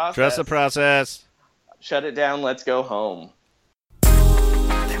 trust the process. Trust the process. Shut it down. Let's go home.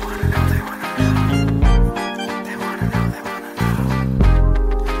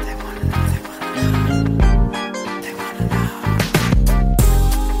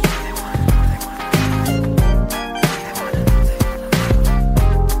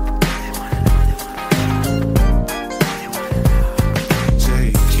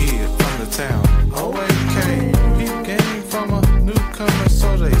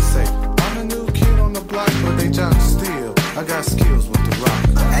 I got skills with the rock.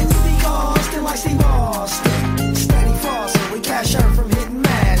 And you be Austin like Steve Austin. Steady flossing, we cash out from hitting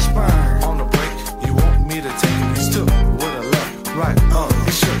mash burn. On the break, you want me to take it, you still with a left, right,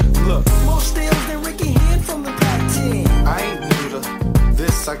 it should look. More steals than Ricky Hand from the Pac-10. I ain't new to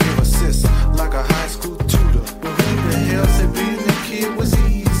this, I give assists like a high school tutor. But who the hell said being a kid was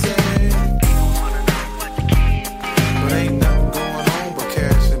easy? People wanna know what the kid did. But ain't nothing going on but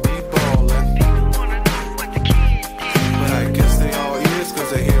cash and be ballin'. People wanna know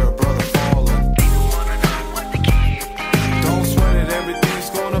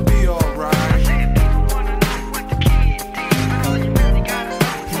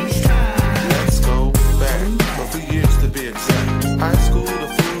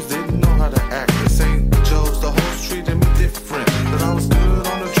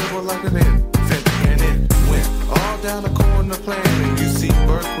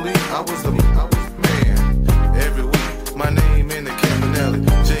was the man. Every week, my name in the Campanelli.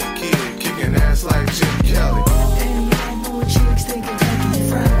 J Kid kicking ass like Jim Kelly. And y'all more chicks think Kentucky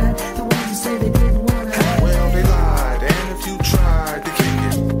Fried. The ones who say they didn't want to. Well, they lied, and if you tried to kick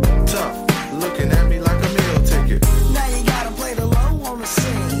it, tough, looking at me like a meal ticket. Now you gotta play the low on the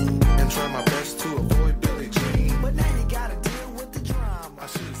scene. And try my best to avoid Billie Jean. But now you gotta deal with the drama. I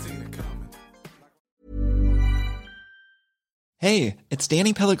should have seen it coming. Hey, it's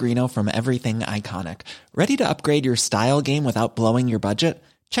Danny Pellegrino from Everything Iconic. Ready to upgrade your style game without blowing your budget?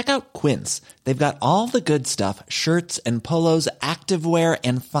 Check out Quince. They've got all the good stuff, shirts and polos, activewear,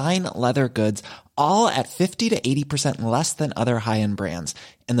 and fine leather goods, all at 50 to 80% less than other high-end brands.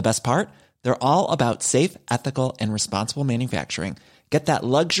 And the best part? They're all about safe, ethical, and responsible manufacturing. Get that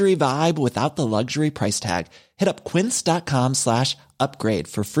luxury vibe without the luxury price tag. Hit up quince.com/upgrade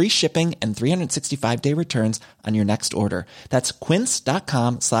for free shipping and 365-day returns on your next order. That's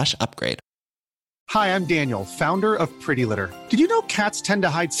quince.com/upgrade. Hi, I'm Daniel, founder of Pretty Litter. Did you know cats tend to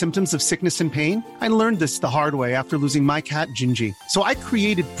hide symptoms of sickness and pain? I learned this the hard way after losing my cat, Gingy. So I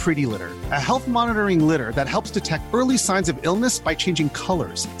created Pretty Litter, a health monitoring litter that helps detect early signs of illness by changing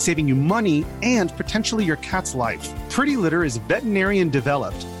colors, saving you money and potentially your cat's life. Pretty Litter is veterinarian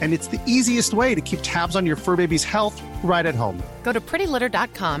developed, and it's the easiest way to keep tabs on your fur baby's health right at home. Go to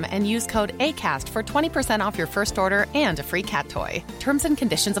prettylitter.com and use code ACAST for 20% off your first order and a free cat toy. Terms and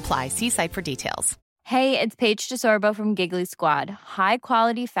conditions apply. See site for details. Hey, it's Paige DeSorbo from Giggly Squad. High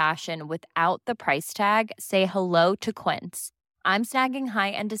quality fashion without the price tag. Say hello to Quince. I'm snagging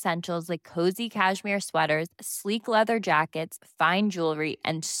high-end essentials like cozy cashmere sweaters, sleek leather jackets, fine jewelry,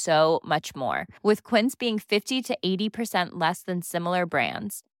 and so much more. With Quince being 50 to 80% less than similar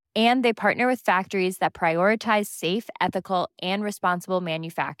brands. And they partner with factories that prioritize safe, ethical, and responsible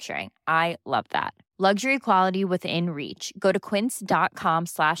manufacturing. I love that. Luxury quality within reach. Go to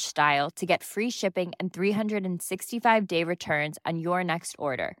quince.com/style to get free shipping and 365-day returns on your next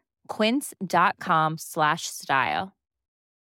order. Quince.com/style.